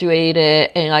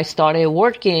graduated and I started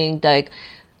working, like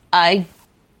I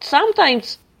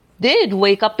sometimes did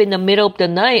wake up in the middle of the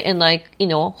night and like, you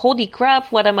know, holy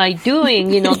crap, what am I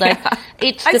doing? You know, like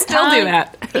it's the still time. Do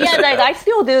that. Yeah, like I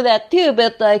still do that too.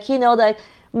 But like, you know, like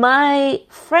my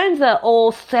friends are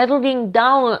all settling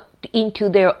down into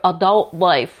their adult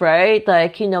life, right?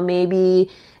 Like, you know, maybe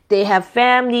they have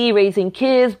family, raising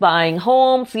kids, buying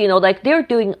homes, you know, like they're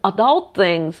doing adult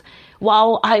things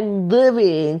while I'm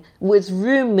living with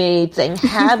roommates and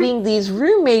having these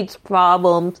roommates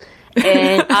problems.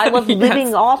 And I was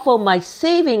living off of my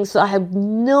savings, so I have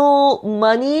no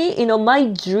money. You know, my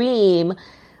dream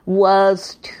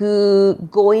was to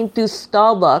go into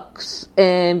Starbucks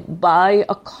and buy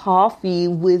a coffee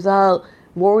without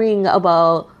worrying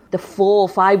about the $4 or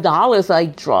 $5 I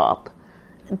drop.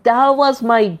 That was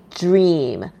my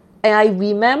dream. And I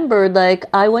remember, like,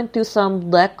 I went to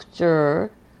some lecture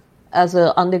as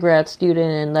an undergrad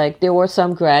student, and like there were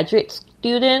some graduate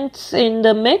students in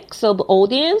the mix of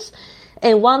audience,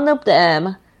 and one of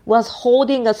them was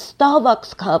holding a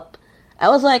Starbucks cup. I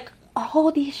was like,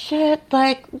 holy shit,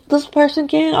 like this person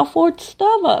can't afford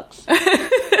Starbucks.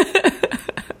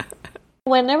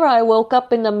 Whenever I woke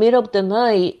up in the middle of the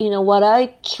night, what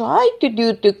I tried to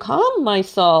do to calm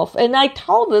myself, and I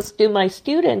tell this to my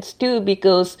students too,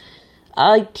 because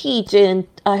I teach and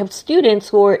I have students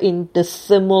who are in the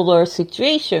similar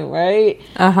situation, right?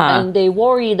 And they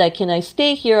worry, like, can I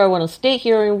stay here? I want to stay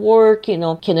here and work, can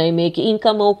I make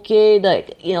income okay?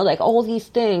 Like, like all these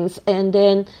things. And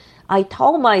then I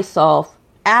tell myself,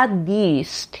 at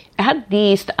least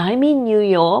I'm in New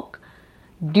York,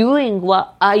 doing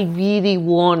what I really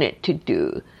wanted to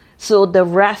do. So the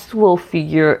rest will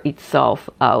figure itself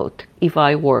out if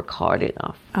I work hard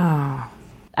enough. Oh.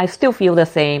 I still feel the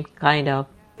same, kind of.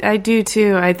 I do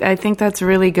too. I think that's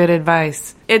really good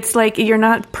advice. It's like you're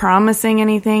not promising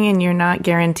anything and you're not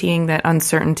guaranteeing that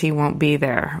uncertainty won't be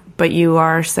there. But you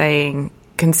are saying,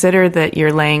 consider that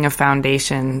you're laying a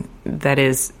foundation that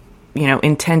is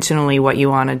intentionally what you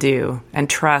want to do, and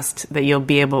trust that you'll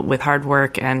be able, with hard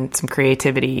work and some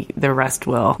creativity, the rest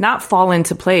will not fall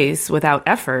into place without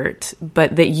effort,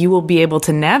 but that you will be able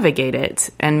to navigate it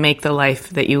and make the life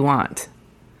that you want.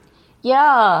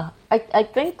 Yeah, I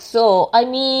think so. I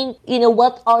mean,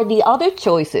 what are the other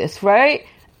choices, right?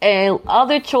 And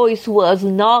other choice was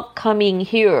not coming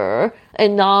here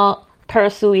and not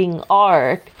pursuing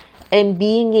art and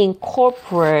being in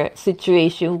corporate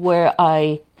situation where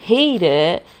I hate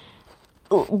it,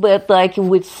 but like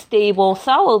with stable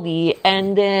salary.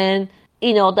 And then,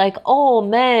 like, oh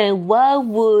man, what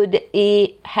would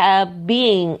it have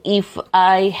been if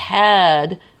I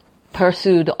had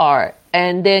pursued art?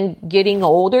 And then getting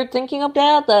older, thinking of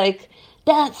that, like,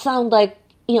 that sounds like,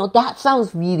 that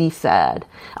sounds really sad.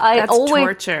 That's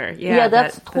torture. Yeah,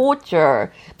 that's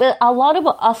torture. But a lot of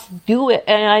us do it.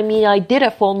 And I mean, I did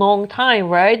it for a long time,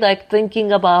 right? Like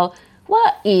thinking about,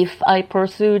 what if I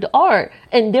pursued art?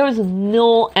 And there's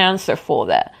no answer for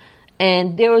that.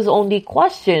 And there was only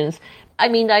questions. I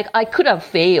mean, like, I could have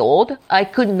failed. I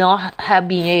could not have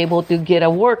been able to get a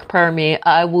work permit.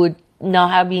 I would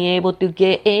not have been able to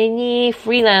get any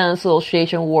freelance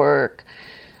illustration work.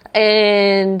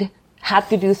 And had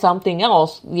to do something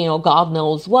else, God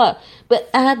knows what. But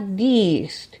at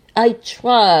least I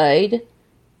tried,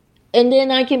 and then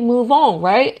I can move on,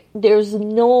 right? There's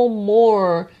no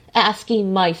more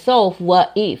asking myself,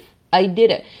 what if I did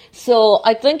it? So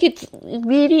I think it's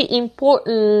really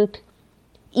important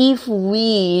if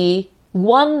we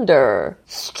wonder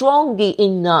strongly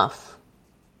enough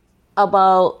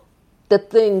about the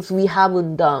things we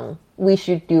haven't done, we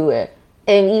should do it.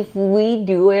 And if we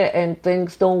do it and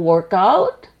things don't work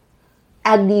out,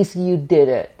 at least you did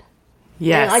it.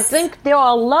 Yes. And I think there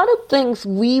are a lot of things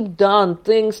we've done,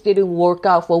 things didn't work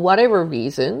out for whatever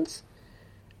reasons.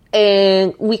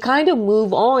 And we kind of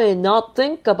move on and not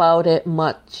think about it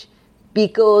much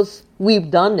because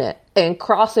we've done it and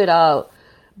cross it out.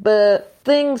 But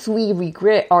things we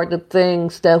regret are the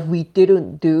things that we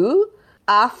didn't do.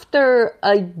 After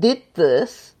I did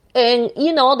this, and,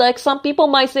 like some people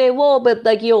might say, well, but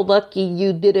like you're lucky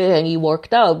you did it and it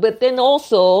worked out. But then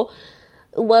also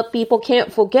what people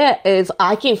can't forget is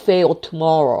I can fail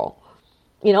tomorrow.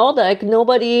 Like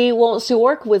nobody wants to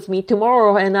work with me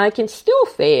tomorrow and I can still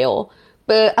fail.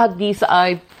 But at least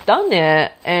I've done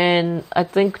it. And I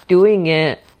think doing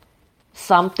it,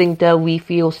 something that we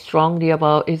feel strongly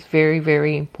about, is very,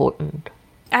 very important.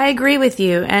 I agree with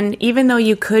you. And even though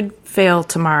you could fail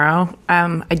tomorrow,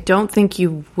 I don't think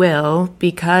you will,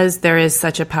 because there is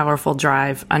such a powerful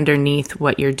drive underneath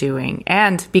what you're doing.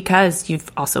 And because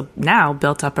you've also now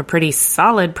built up a pretty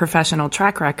solid professional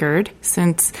track record.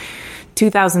 Since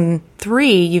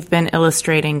 2003, you've been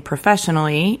illustrating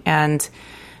professionally and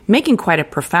making quite a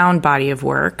profound body of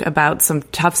work about some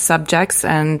tough subjects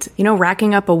and,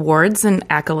 racking up awards and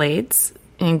accolades,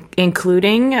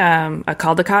 including a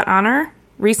Caldecott honor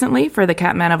recently for the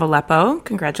Catman of Aleppo.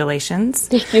 Congratulations.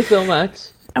 Thank you so much.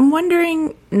 I'm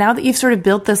wondering, now that you've sort of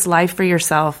built this life for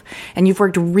yourself and you've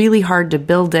worked really hard to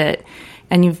build it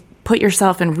and you've put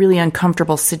yourself in really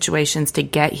uncomfortable situations to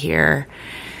get here,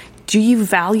 do you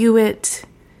value it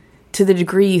to the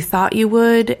degree you thought you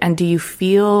would? And do you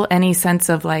feel any sense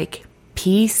of like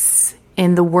peace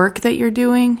in the work that you're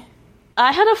doing?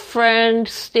 I had a friend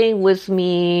staying with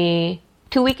me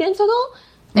 2 weekends ago.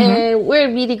 And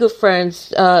we're really good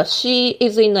friends. She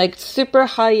is in like super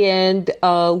high-end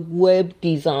web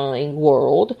design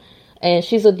world. And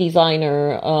she's a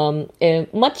designer,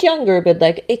 and much younger, but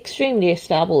like extremely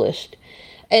established.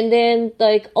 And then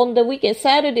like on the weekend,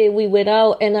 Saturday, we went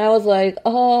out and I was like,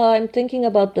 oh, I'm thinking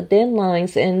about the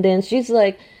deadlines. And then she's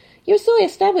like, you're so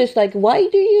established. Like, why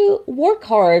do you work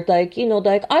hard? Like,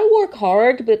 like I work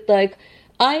hard, but like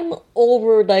I'm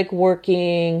over like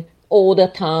working all the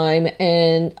time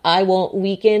and I want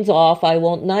weekends off. I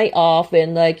want night off.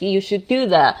 And like, you should do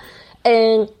that.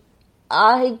 And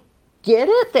I get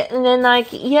it. And then like,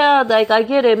 yeah, like I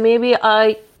get it. Maybe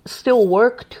I still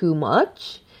work too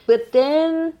much. But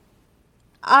then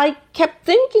I kept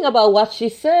thinking about what she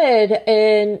said,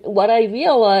 and what I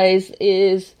realized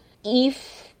is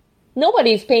if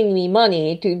nobody's paying me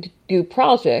money to do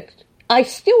project, I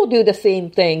still do the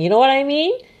same thing. You know what I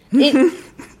mean?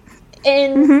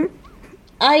 And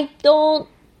I don't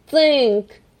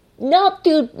think, not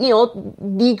to,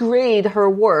 degrade her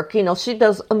work. She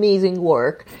does amazing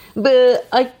work. But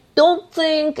I don't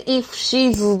think if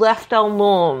she's left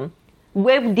alone,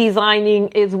 web designing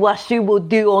is what she will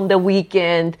do on the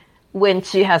weekend when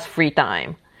she has free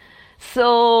time.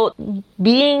 So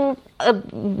being a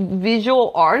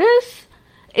visual artist,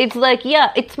 it's like,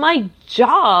 yeah, it's my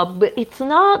job, but it's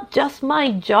not just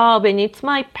my job, and it's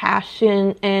my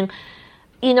passion. And,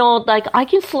 like I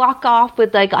can slack off,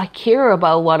 but like I care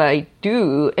about what I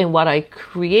do and what I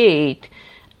create.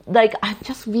 Like I'm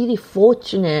just really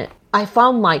fortunate. I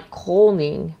found my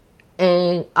calling,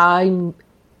 and I'm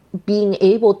being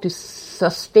able to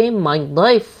sustain my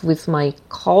life with my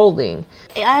calling.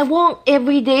 I want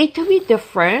every day to be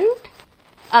different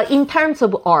in terms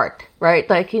of art, right?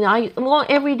 Like, I want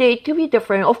every day to be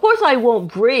different. Of course, I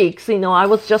want breaks. I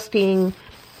was just in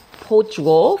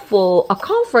Portugal for a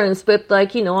conference, but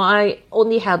like, I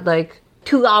only had like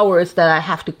 2 hours that I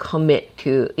have to commit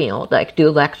to, like do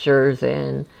lectures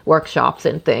and workshops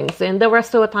and things. And the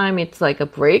rest of the time it's like a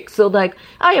break. So like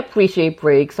I appreciate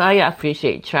breaks. I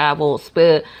appreciate travels.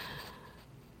 But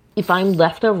if I'm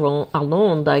left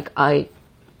alone, like I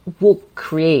will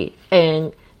create.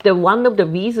 And one of the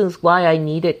reasons why I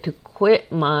needed to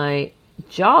quit my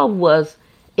job was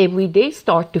every day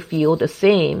start to feel the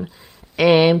same.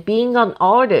 And being an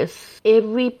artist,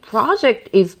 every project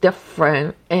is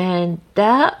different, and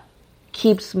that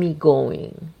keeps me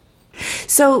going.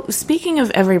 So speaking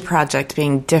of every project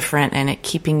being different and it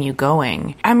keeping you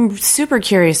going, I'm super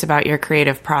curious about your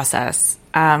creative process.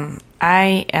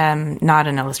 I am not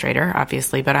an illustrator,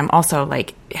 obviously, but I'm also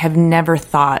like, have never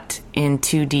thought in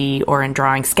 2D or in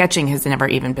drawing. Sketching has never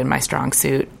even been my strong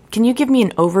suit. Can you give me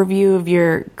an overview of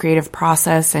your creative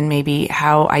process and maybe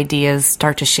how ideas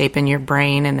start to shape in your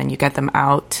brain and then you get them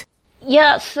out?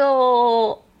 Yeah,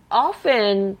 so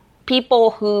often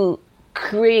people who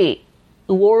create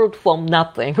the world from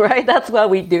nothing, right? That's what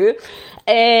we do.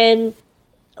 And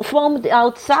from the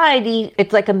outside,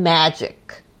 it's like a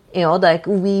magic. Like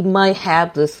we might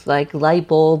have this like light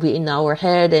bulb in our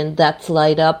head and that's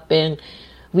light up and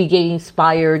we get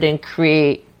inspired and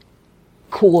create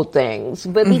cool things,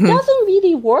 but it doesn't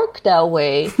really work that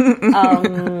way.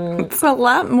 It's a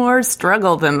lot more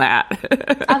struggle than that.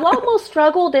 A lot more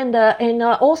struggle than that, and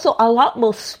also a lot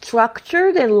more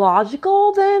structured and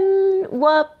logical than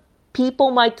what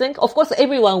people might think. Of course,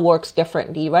 everyone works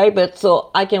differently, right? But so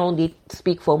I can only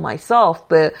speak for myself,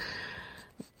 but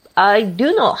I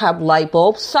do not have light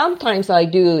bulbs. Sometimes I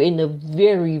do in a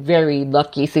very, very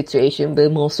lucky situation,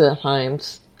 but most of the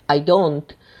times I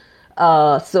don't.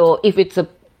 So if it's a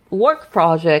work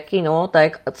project,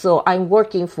 like, so I'm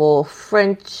working for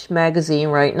French magazine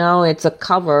right now. It's a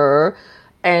cover.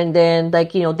 And then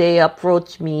like, they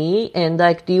approach me and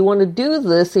like, do you want to do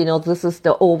this? This is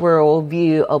the overall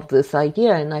view of this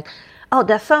idea. And like, oh,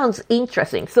 that sounds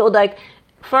interesting. So like,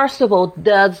 first of all,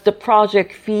 does the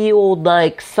project feel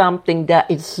like something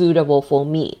that is suitable for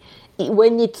me?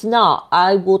 When it's not,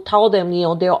 I will tell them,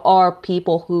 there are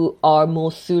people who are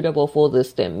more suitable for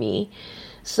this than me.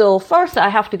 So first I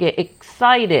have to get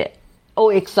excited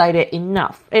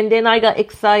enough. And then I got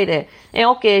excited. And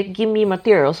okay, give me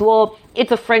materials. Well,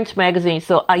 it's a French magazine,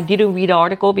 so I didn't read the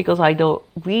article because I don't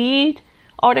read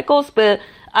articles, but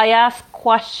I asked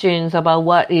questions about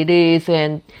what it is,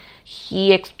 and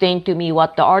he explained to me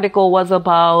what the article was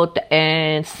about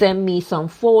and sent me some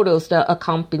photos that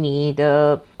accompany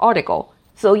the article.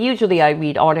 So usually I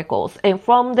read articles. And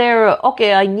from there,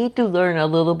 okay, I need to learn a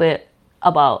little bit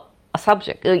about a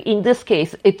subject. In this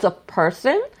case, it's a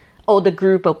person or the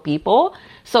group of people.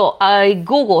 So I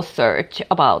Google search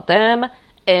about them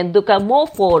and look at more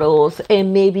photos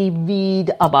and maybe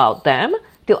read about them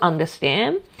to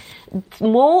understand.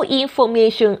 More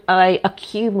information I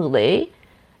accumulate,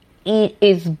 it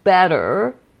is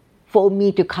better for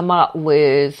me to come up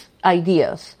with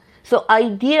ideas. So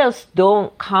ideas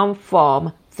don't come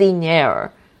from thin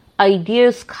air.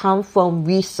 ideas come from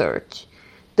research.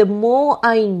 The more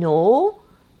I know,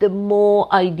 the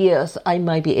more ideas I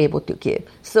might be able to give.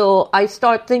 So I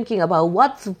start thinking about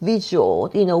what's visual,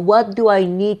 what do I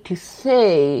need to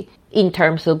say in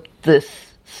terms of this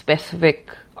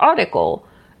specific article.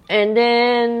 And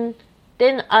then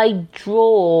I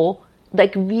draw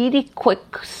like really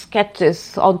quick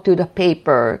sketches onto the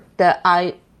paper that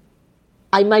I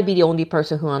might be the only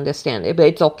person who understands it, but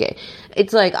it's okay.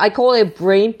 It's like, I call it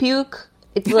brain puke.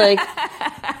 It's like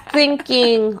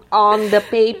thinking on the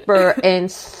paper,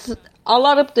 and a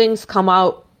lot of things come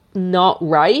out not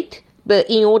right, but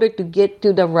in order to get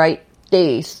to the right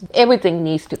taste, everything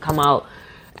needs to come out.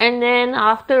 And then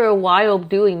after a while of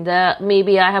doing that,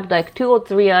 maybe I have like 2 or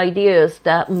 3 ideas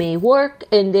that may work,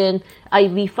 and then I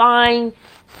refine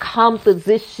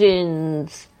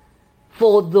compositions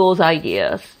for those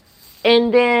ideas,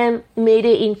 and then made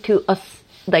it into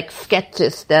like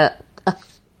sketches that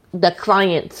the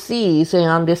client sees and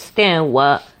understand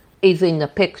what is in the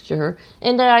picture.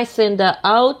 And then I send that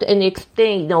out and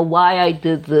explain, why I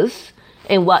did this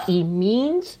and what it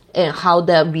means and how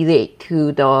that relate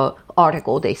to the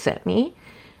article they sent me.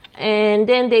 And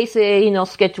then they say,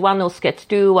 sketch 1 or sketch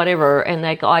 2, whatever. And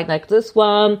like, I like this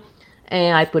one,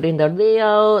 and I put in the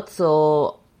layout.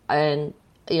 So, and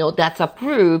that's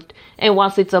approved. And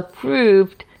once it's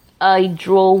approved, I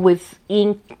draw with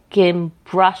ink and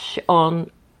brush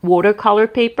on watercolor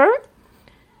paper,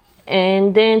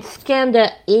 and then scan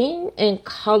that in and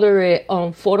color it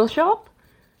on Photoshop.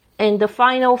 And the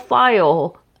final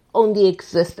file only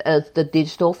exists as the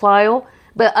digital file.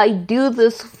 But I do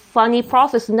this funny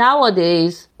process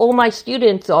nowadays. All my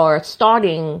students are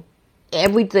starting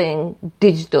everything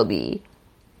digitally,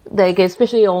 like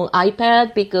especially on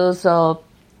iPad, because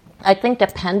I think the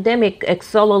pandemic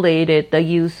accelerated the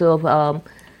use of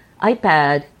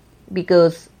iPad,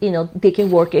 because, they can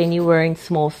work anywhere in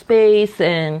small space,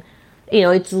 and,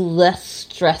 it's less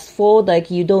stressful.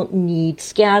 Like, you don't need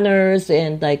scanners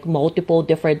and like multiple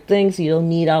different things. You don't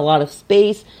need a lot of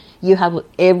space. You have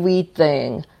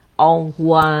everything on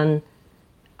one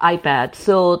iPad.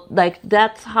 So like,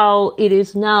 that's how it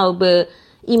is now. But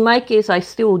in my case, I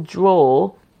still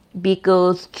draw,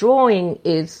 because drawing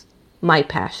is my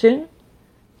passion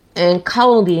and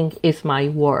coloring is my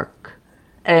work.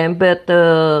 But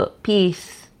the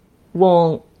piece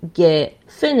won't get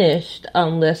finished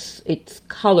unless it's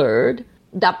colored.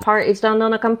 That part is done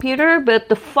on a computer, but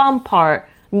the fun part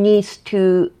needs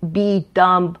to be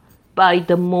done by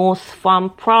the most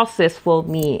fun process for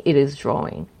me. It is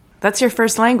drawing. That's your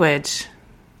first language.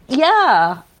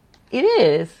 Yeah, it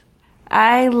is.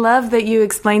 I love that you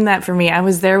explained that for me. I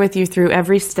was there with you through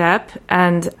every step,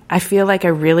 and I feel like I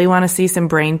really want to see some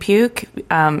brain puke.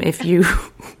 If you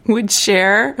would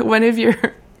share one of your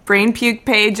brain puke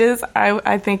pages,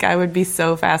 I think I would be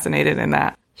so fascinated in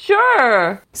that.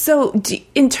 Sure. So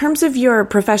in terms of your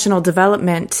professional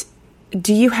development,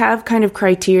 do you have kind of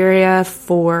criteria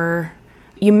for...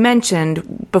 You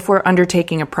mentioned before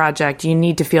undertaking a project, you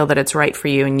need to feel that it's right for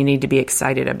you and you need to be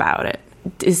excited about it.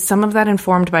 Is some of that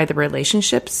informed by the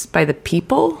relationships, by the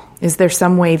people? Is there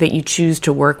some way that you choose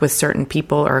to work with certain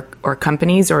people or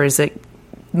companies, or is it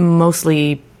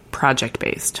mostly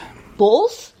project-based?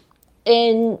 Both.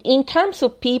 And in terms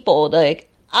of people, like,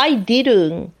 I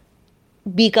didn't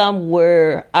become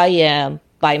where I am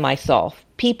by myself.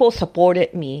 People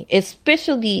supported me,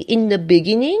 especially in the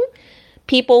beginning.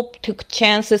 People took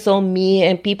chances on me,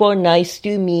 and people are nice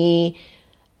to me.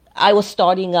 I was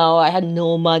starting out, I had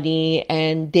no money,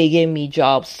 and they gave me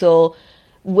jobs. So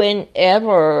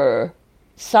whenever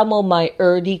some of my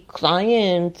early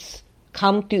clients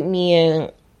come to me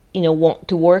and, want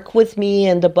to work with me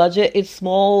and the budget is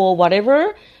small or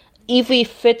whatever, if it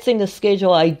fits in the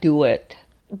schedule, I do it.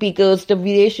 Because the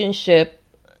relationship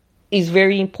is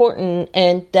very important,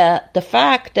 and that the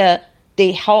fact that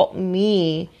they helped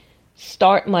me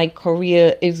start my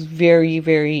career is very,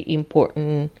 very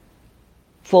important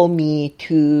for me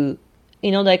to,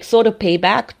 sort of pay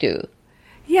back to.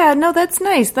 Yeah, no, that's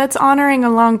nice. That's honoring a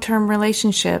long-term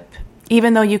relationship,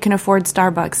 even though you can afford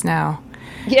Starbucks now.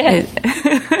 Yes.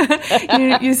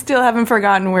 You still haven't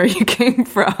forgotten where you came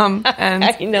from. And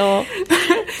I know.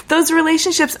 Those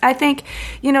relationships, I think,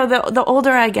 the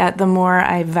older I get, the more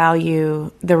I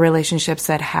value the relationships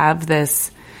that have this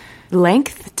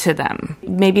length to them.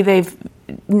 Maybe they've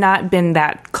not been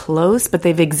that close, but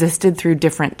they've existed through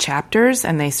different chapters,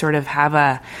 and they sort of have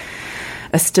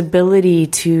a stability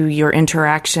to your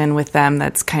interaction with them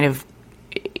that's kind of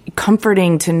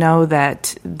comforting to know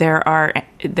that there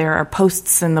are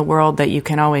posts in the world that you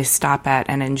can always stop at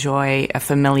and enjoy a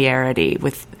familiarity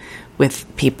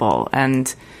with people.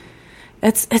 And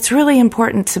It's really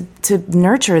important to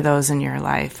nurture those in your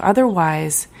life.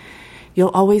 Otherwise, you'll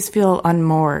always feel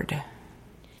unmoored.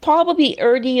 Probably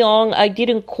early on, I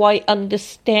didn't quite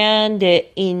understand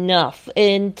it enough.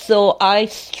 And so I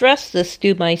stress this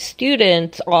to my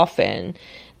students often,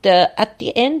 that at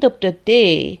the end of the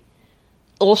day,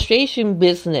 illustration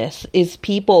business is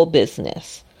people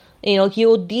business.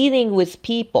 You're dealing with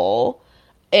people.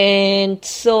 And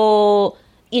so,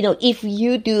 if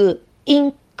you do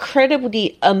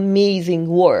incredibly amazing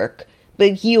work,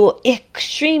 but you're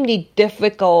extremely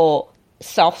difficult,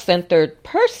 self-centered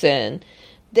person,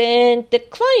 then the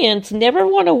clients never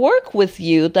want to work with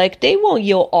you. Like, they want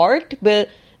your art, but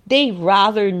they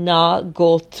rather not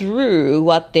go through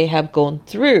what they have gone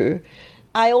through.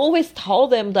 I always tell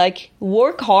them, like,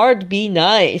 work hard, be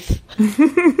nice.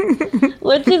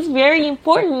 Which is very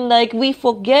important. Like, we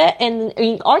forget, and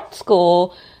in art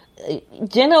school,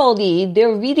 generally,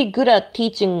 they're really good at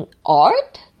teaching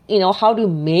art, how to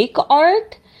make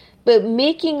art. But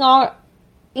making art,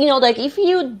 like, if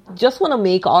you just want to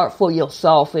make art for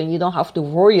yourself and you don't have to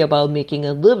worry about making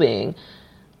a living,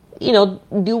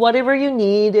 do whatever you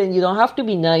need and you don't have to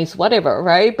be nice, whatever,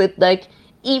 right? But, like,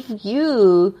 if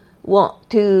you want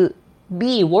to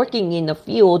be working in a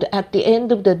field, at the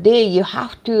end of the day, you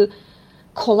have to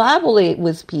collaborate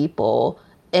with people,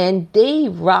 and they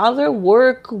rather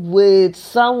work with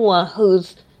someone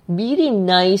who's really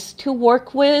nice to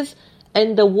work with,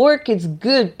 and the work is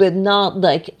good but not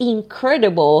like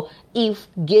incredible, if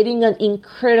getting an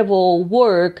incredible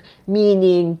work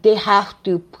meaning they have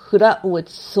to put up with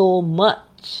so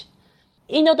much.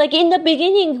 Like, in the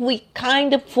beginning, we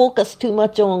kind of focus too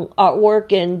much on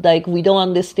artwork and, like, we don't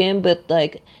understand, but,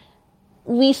 like,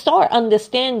 we start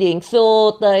understanding.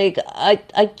 So, like,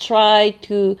 I try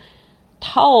to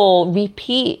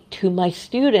repeat to my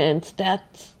students,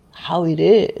 that's how it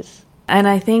is. And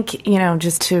I think,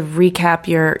 just to recap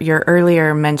your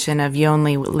earlier mention of you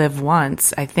only live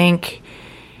once, I think,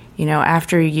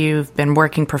 after you've been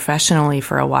working professionally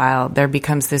for a while, there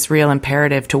becomes this real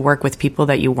imperative to work with people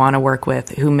that you want to work with,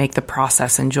 who make the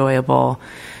process enjoyable,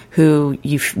 who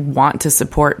you want to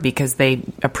support because they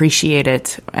appreciate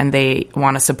it and they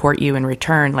want to support you in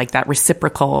return. Like, that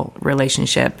reciprocal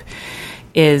relationship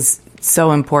is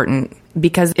so important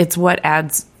because it's what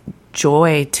adds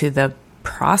joy to the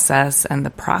process, and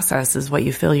the process is what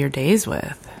you fill your days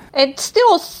with. And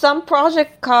still, some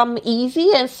projects come easy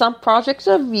and some projects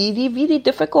are really, really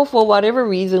difficult for whatever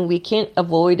reason. We can't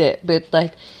avoid it. But,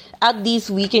 like, at least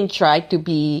we can try to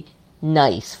be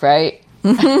nice, right?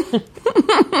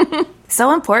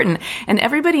 So important. And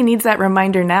everybody needs that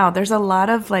reminder now. There's a lot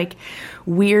of, like,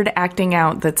 weird acting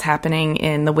out that's happening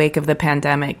in the wake of the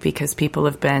pandemic because people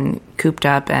have been cooped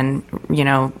up and,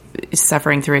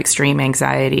 suffering through extreme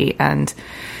anxiety. And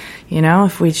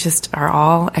if we just are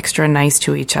all extra nice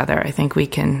to each other, I think we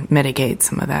can mitigate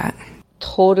some of that.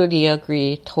 Totally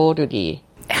agree. Totally.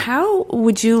 How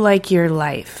would you like your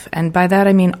life? And by that,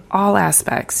 I mean all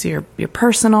aspects, your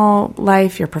personal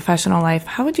life, your professional life.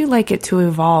 How would you like it to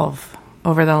evolve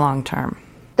over the long term?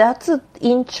 That's an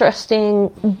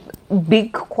interesting,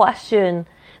 big question.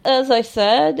 As I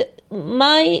said,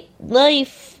 my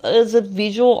life as a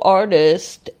visual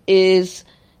artist is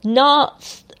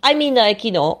not... I mean, like,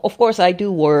 of course I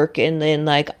do work, and then,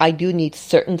 like, I do need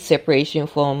certain separation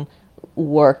from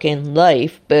work and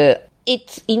life, but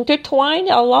it's intertwined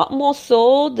a lot more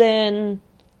so than,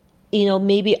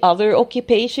 maybe other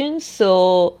occupations.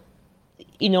 So,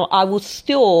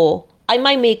 I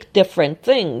might make different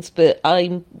things, but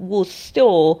I will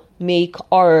still make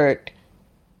art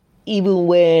even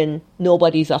when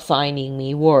nobody's assigning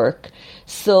me work.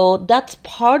 So that's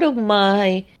part of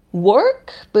my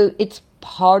work, but it's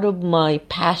part of my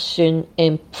passion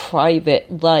and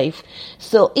private life.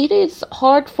 So it is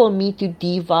hard for me to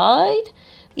divide.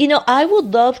 I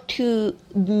would love to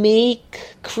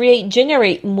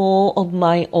generate more of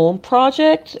my own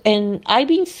projects. And I've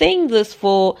been saying this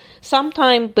for some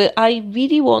time, but I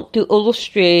really want to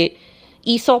illustrate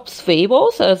Aesop's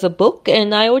Fables as a book.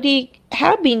 And I already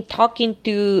have been talking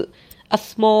to a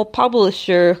small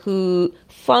publisher who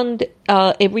fund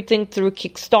everything through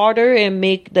Kickstarter and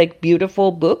make, like,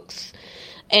 beautiful books.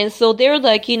 And so they're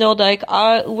like,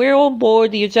 we're on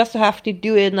board, you just have to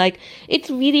do it. And, like, it's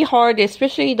really hard,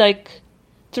 especially, like,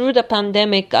 through the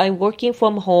pandemic. I'm working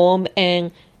from home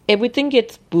and everything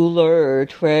gets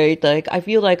blurred, right? Like, I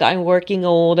feel like I'm working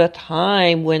all the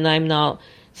time when I'm not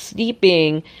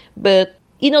sleeping. But,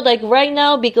 like, right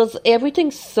now, because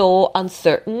everything's so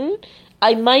uncertain,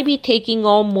 I might be taking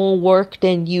on more work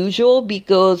than usual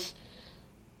because,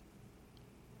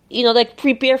 like,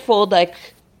 prepare for, like,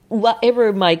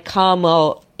 whatever might come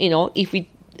out, if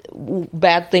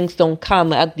bad things don't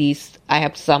come, at least I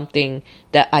have something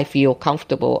that I feel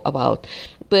comfortable about.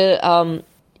 But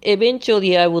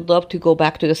eventually I would love to go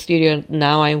back to the studio.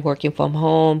 Now I'm working from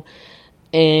home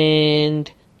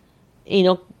and,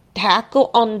 tackle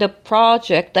on the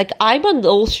project. Like, I'm an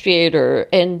illustrator,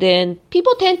 and then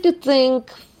people tend to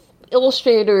think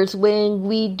illustrators, when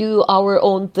we do our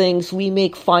own things, we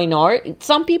make fine art.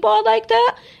 Some people are like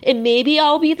that, and maybe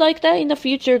I'll be like that in the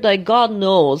future. Like, God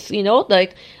knows,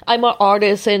 like, I'm an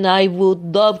artist and I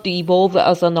would love to evolve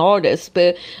as an artist,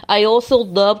 but I also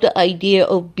love the idea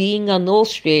of being an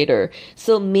illustrator.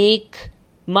 So make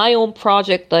my own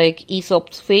project like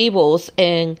Aesop's Fables,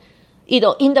 and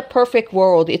in the perfect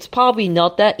world, it's probably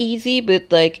not that easy,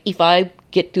 but like, if I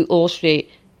get to illustrate,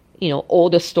 all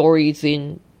the stories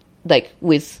in, like,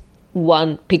 with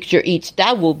one picture each,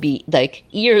 that will be like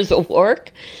years of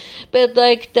work. But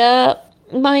like, that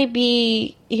might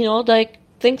be, like,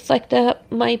 things like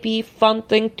that might be fun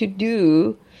thing to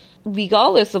do.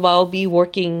 Regardless of I'll be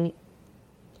working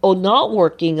or not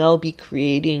working, I'll be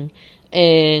creating.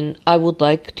 And I would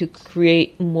like to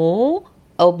create more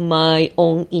of my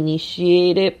own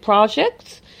initiated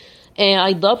projects. And I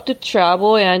love to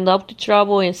travel,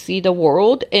 and see the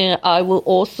world. And I will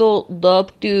also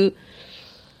love to,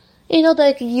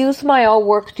 like, use my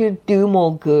artwork to do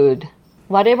more good.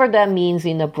 Whatever that means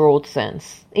in a broad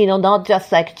sense. Not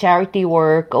just like charity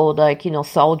work or like,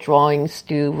 sell drawings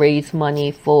to raise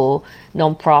money for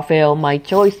nonprofit or my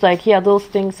choice. Like, yeah, those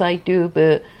things I do,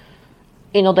 but,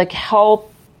 like, help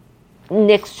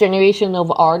next generation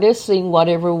of artists in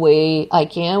whatever way I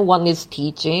can. One is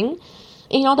teaching,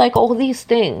 like, all these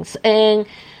things. And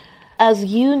as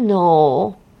you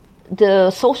know,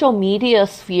 the social media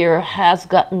sphere has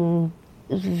gotten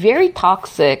very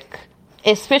toxic,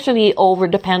 especially over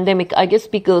the pandemic, I guess,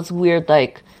 because we're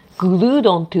like glued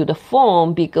onto the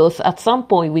phone, because at some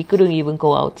point we couldn't even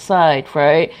go outside,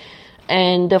 right?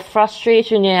 And the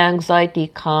frustration and anxiety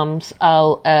comes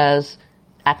out as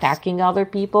attacking other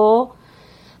people.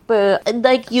 But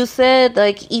like you said,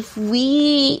 like, if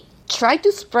we try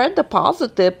to spread the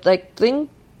positive, like, think,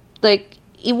 like,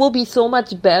 it will be so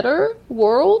much better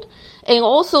world. And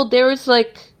also there is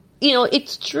like,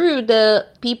 it's true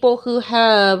that people who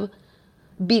have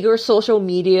bigger social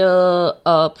media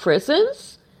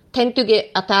presence tend to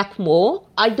get attacked more.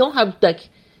 I don't have like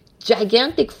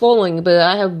gigantic following, but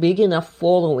I have big enough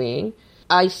following.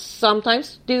 I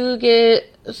sometimes do get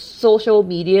social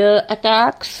media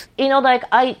attacks. Like,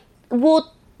 I would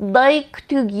like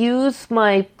to use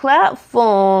my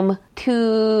platform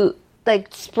to like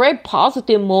spread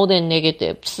positive more than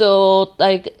negative. So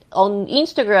like on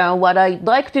Instagram, what I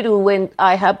like to do when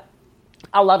I have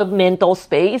a lot of mental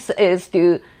space is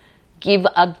to give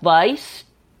advice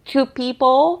to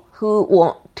people who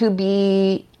want to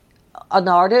be an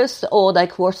artist or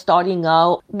like who are starting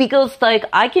out, because like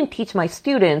I can teach my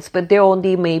students, but they're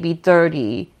only maybe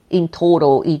 30 in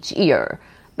total each year.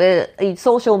 But in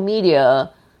social media,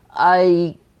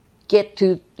 I get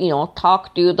to,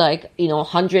 talk to like,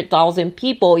 100,000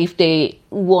 people if they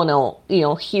want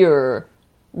to, hear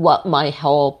what might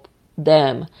help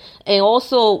them. And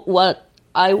also what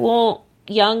I want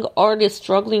young artists,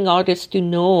 struggling artists to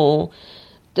know,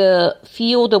 the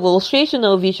field of illustration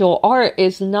or visual art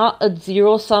is not a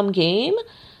zero-sum game.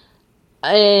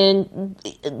 And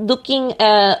looking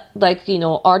at like,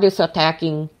 artists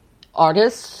attacking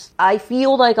artists, I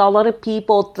feel like a lot of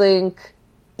people think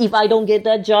if I don't get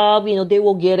that job, they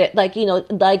will get it. Like,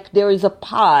 like there is a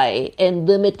pie and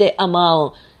limited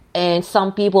amount, and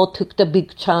some people took the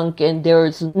big chunk and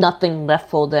there's nothing left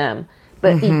for them.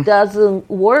 But it doesn't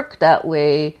work that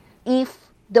way. If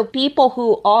the people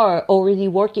who are already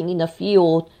working in the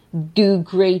field do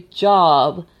great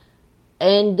job,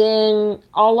 and then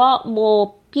a lot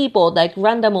more people, like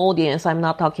random audience, I'm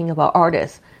not talking about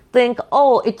artists, think,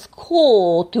 oh, it's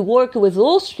cool to work with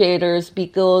illustrators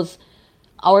because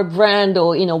our brand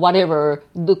or, whatever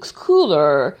looks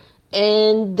cooler.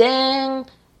 And then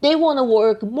they want to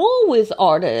work more with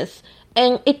artists.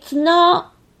 And it's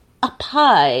not a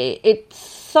pie. It's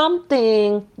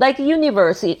something like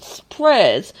universe. It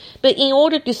spreads. But in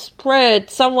order to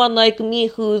spread, someone like me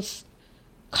who's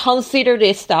considered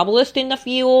established in the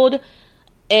field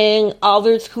and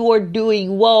others who are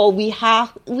doing well, we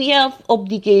have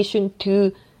obligation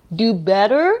to do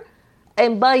better.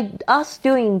 And by us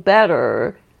doing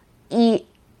better, it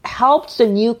helps the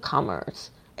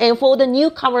newcomers. And for the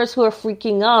newcomers who are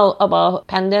freaking out about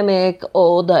pandemic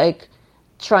or like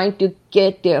trying to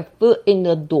get their foot in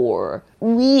the door,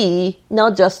 we,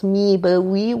 not just me, but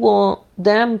we want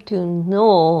them to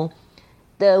know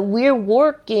that we're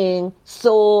working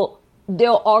so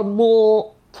there are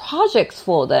more projects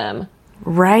for them.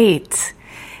 Right.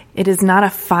 It is not a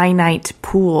finite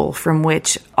pool from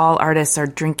which all artists are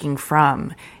drinking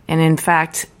from. And in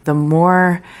fact, the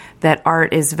more that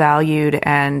art is valued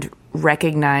and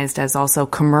recognized as also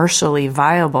commercially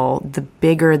viable, the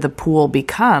bigger the pool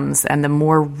becomes and the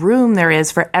more room there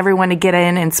is for everyone to get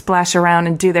in and splash around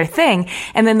and do their thing.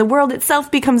 And then the world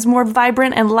itself becomes more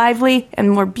vibrant and lively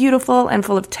and more beautiful and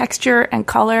full of texture and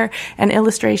color and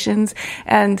illustrations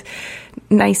and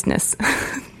niceness.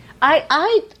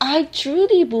 I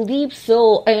truly believe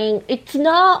so, and it's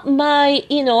not my,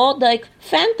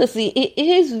 fantasy. It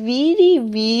is really,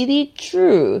 really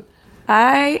true.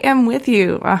 I am with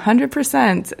you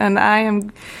 100%, and I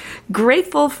am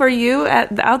grateful for you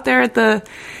out there at the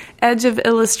edge of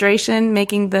illustration,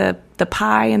 making the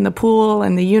pie and the pool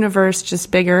and the universe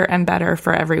just bigger and better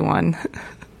for everyone.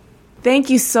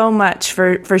 Thank you so much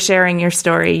for sharing your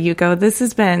story, Yuko. This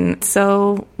has been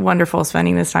so wonderful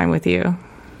spending this time with you.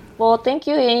 Well, thank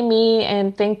you, Amy,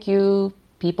 and thank you,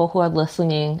 people who are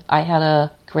listening. I had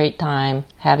a great time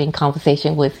having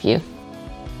conversation with you.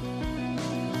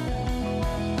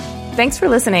 Thanks for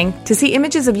listening. To see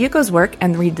images of Yuko's work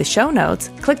and read the show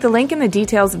notes, click the link in the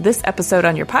details of this episode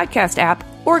on your podcast app,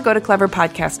 or go to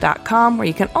cleverpodcast.com, where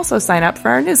you can also sign up for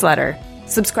our newsletter.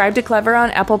 Subscribe to Clever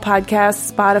on Apple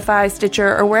Podcasts, Spotify,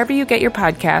 Stitcher, or wherever you get your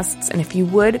podcasts. And if you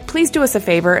would, please do us a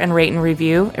favor and rate and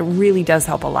review. It really does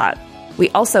help a lot. We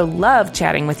also love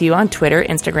chatting with you on Twitter,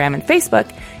 Instagram, and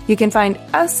Facebook. You can find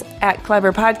us at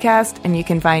Clever Podcast, and you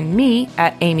can find me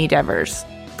at Amy Devers.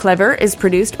 Clever is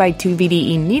produced by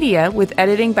 2VDE Media with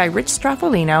editing by Rich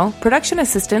Straffolino, production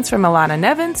assistance from Alana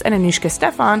Nevins and Anushka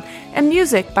Stefan, and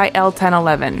music by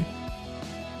L1011.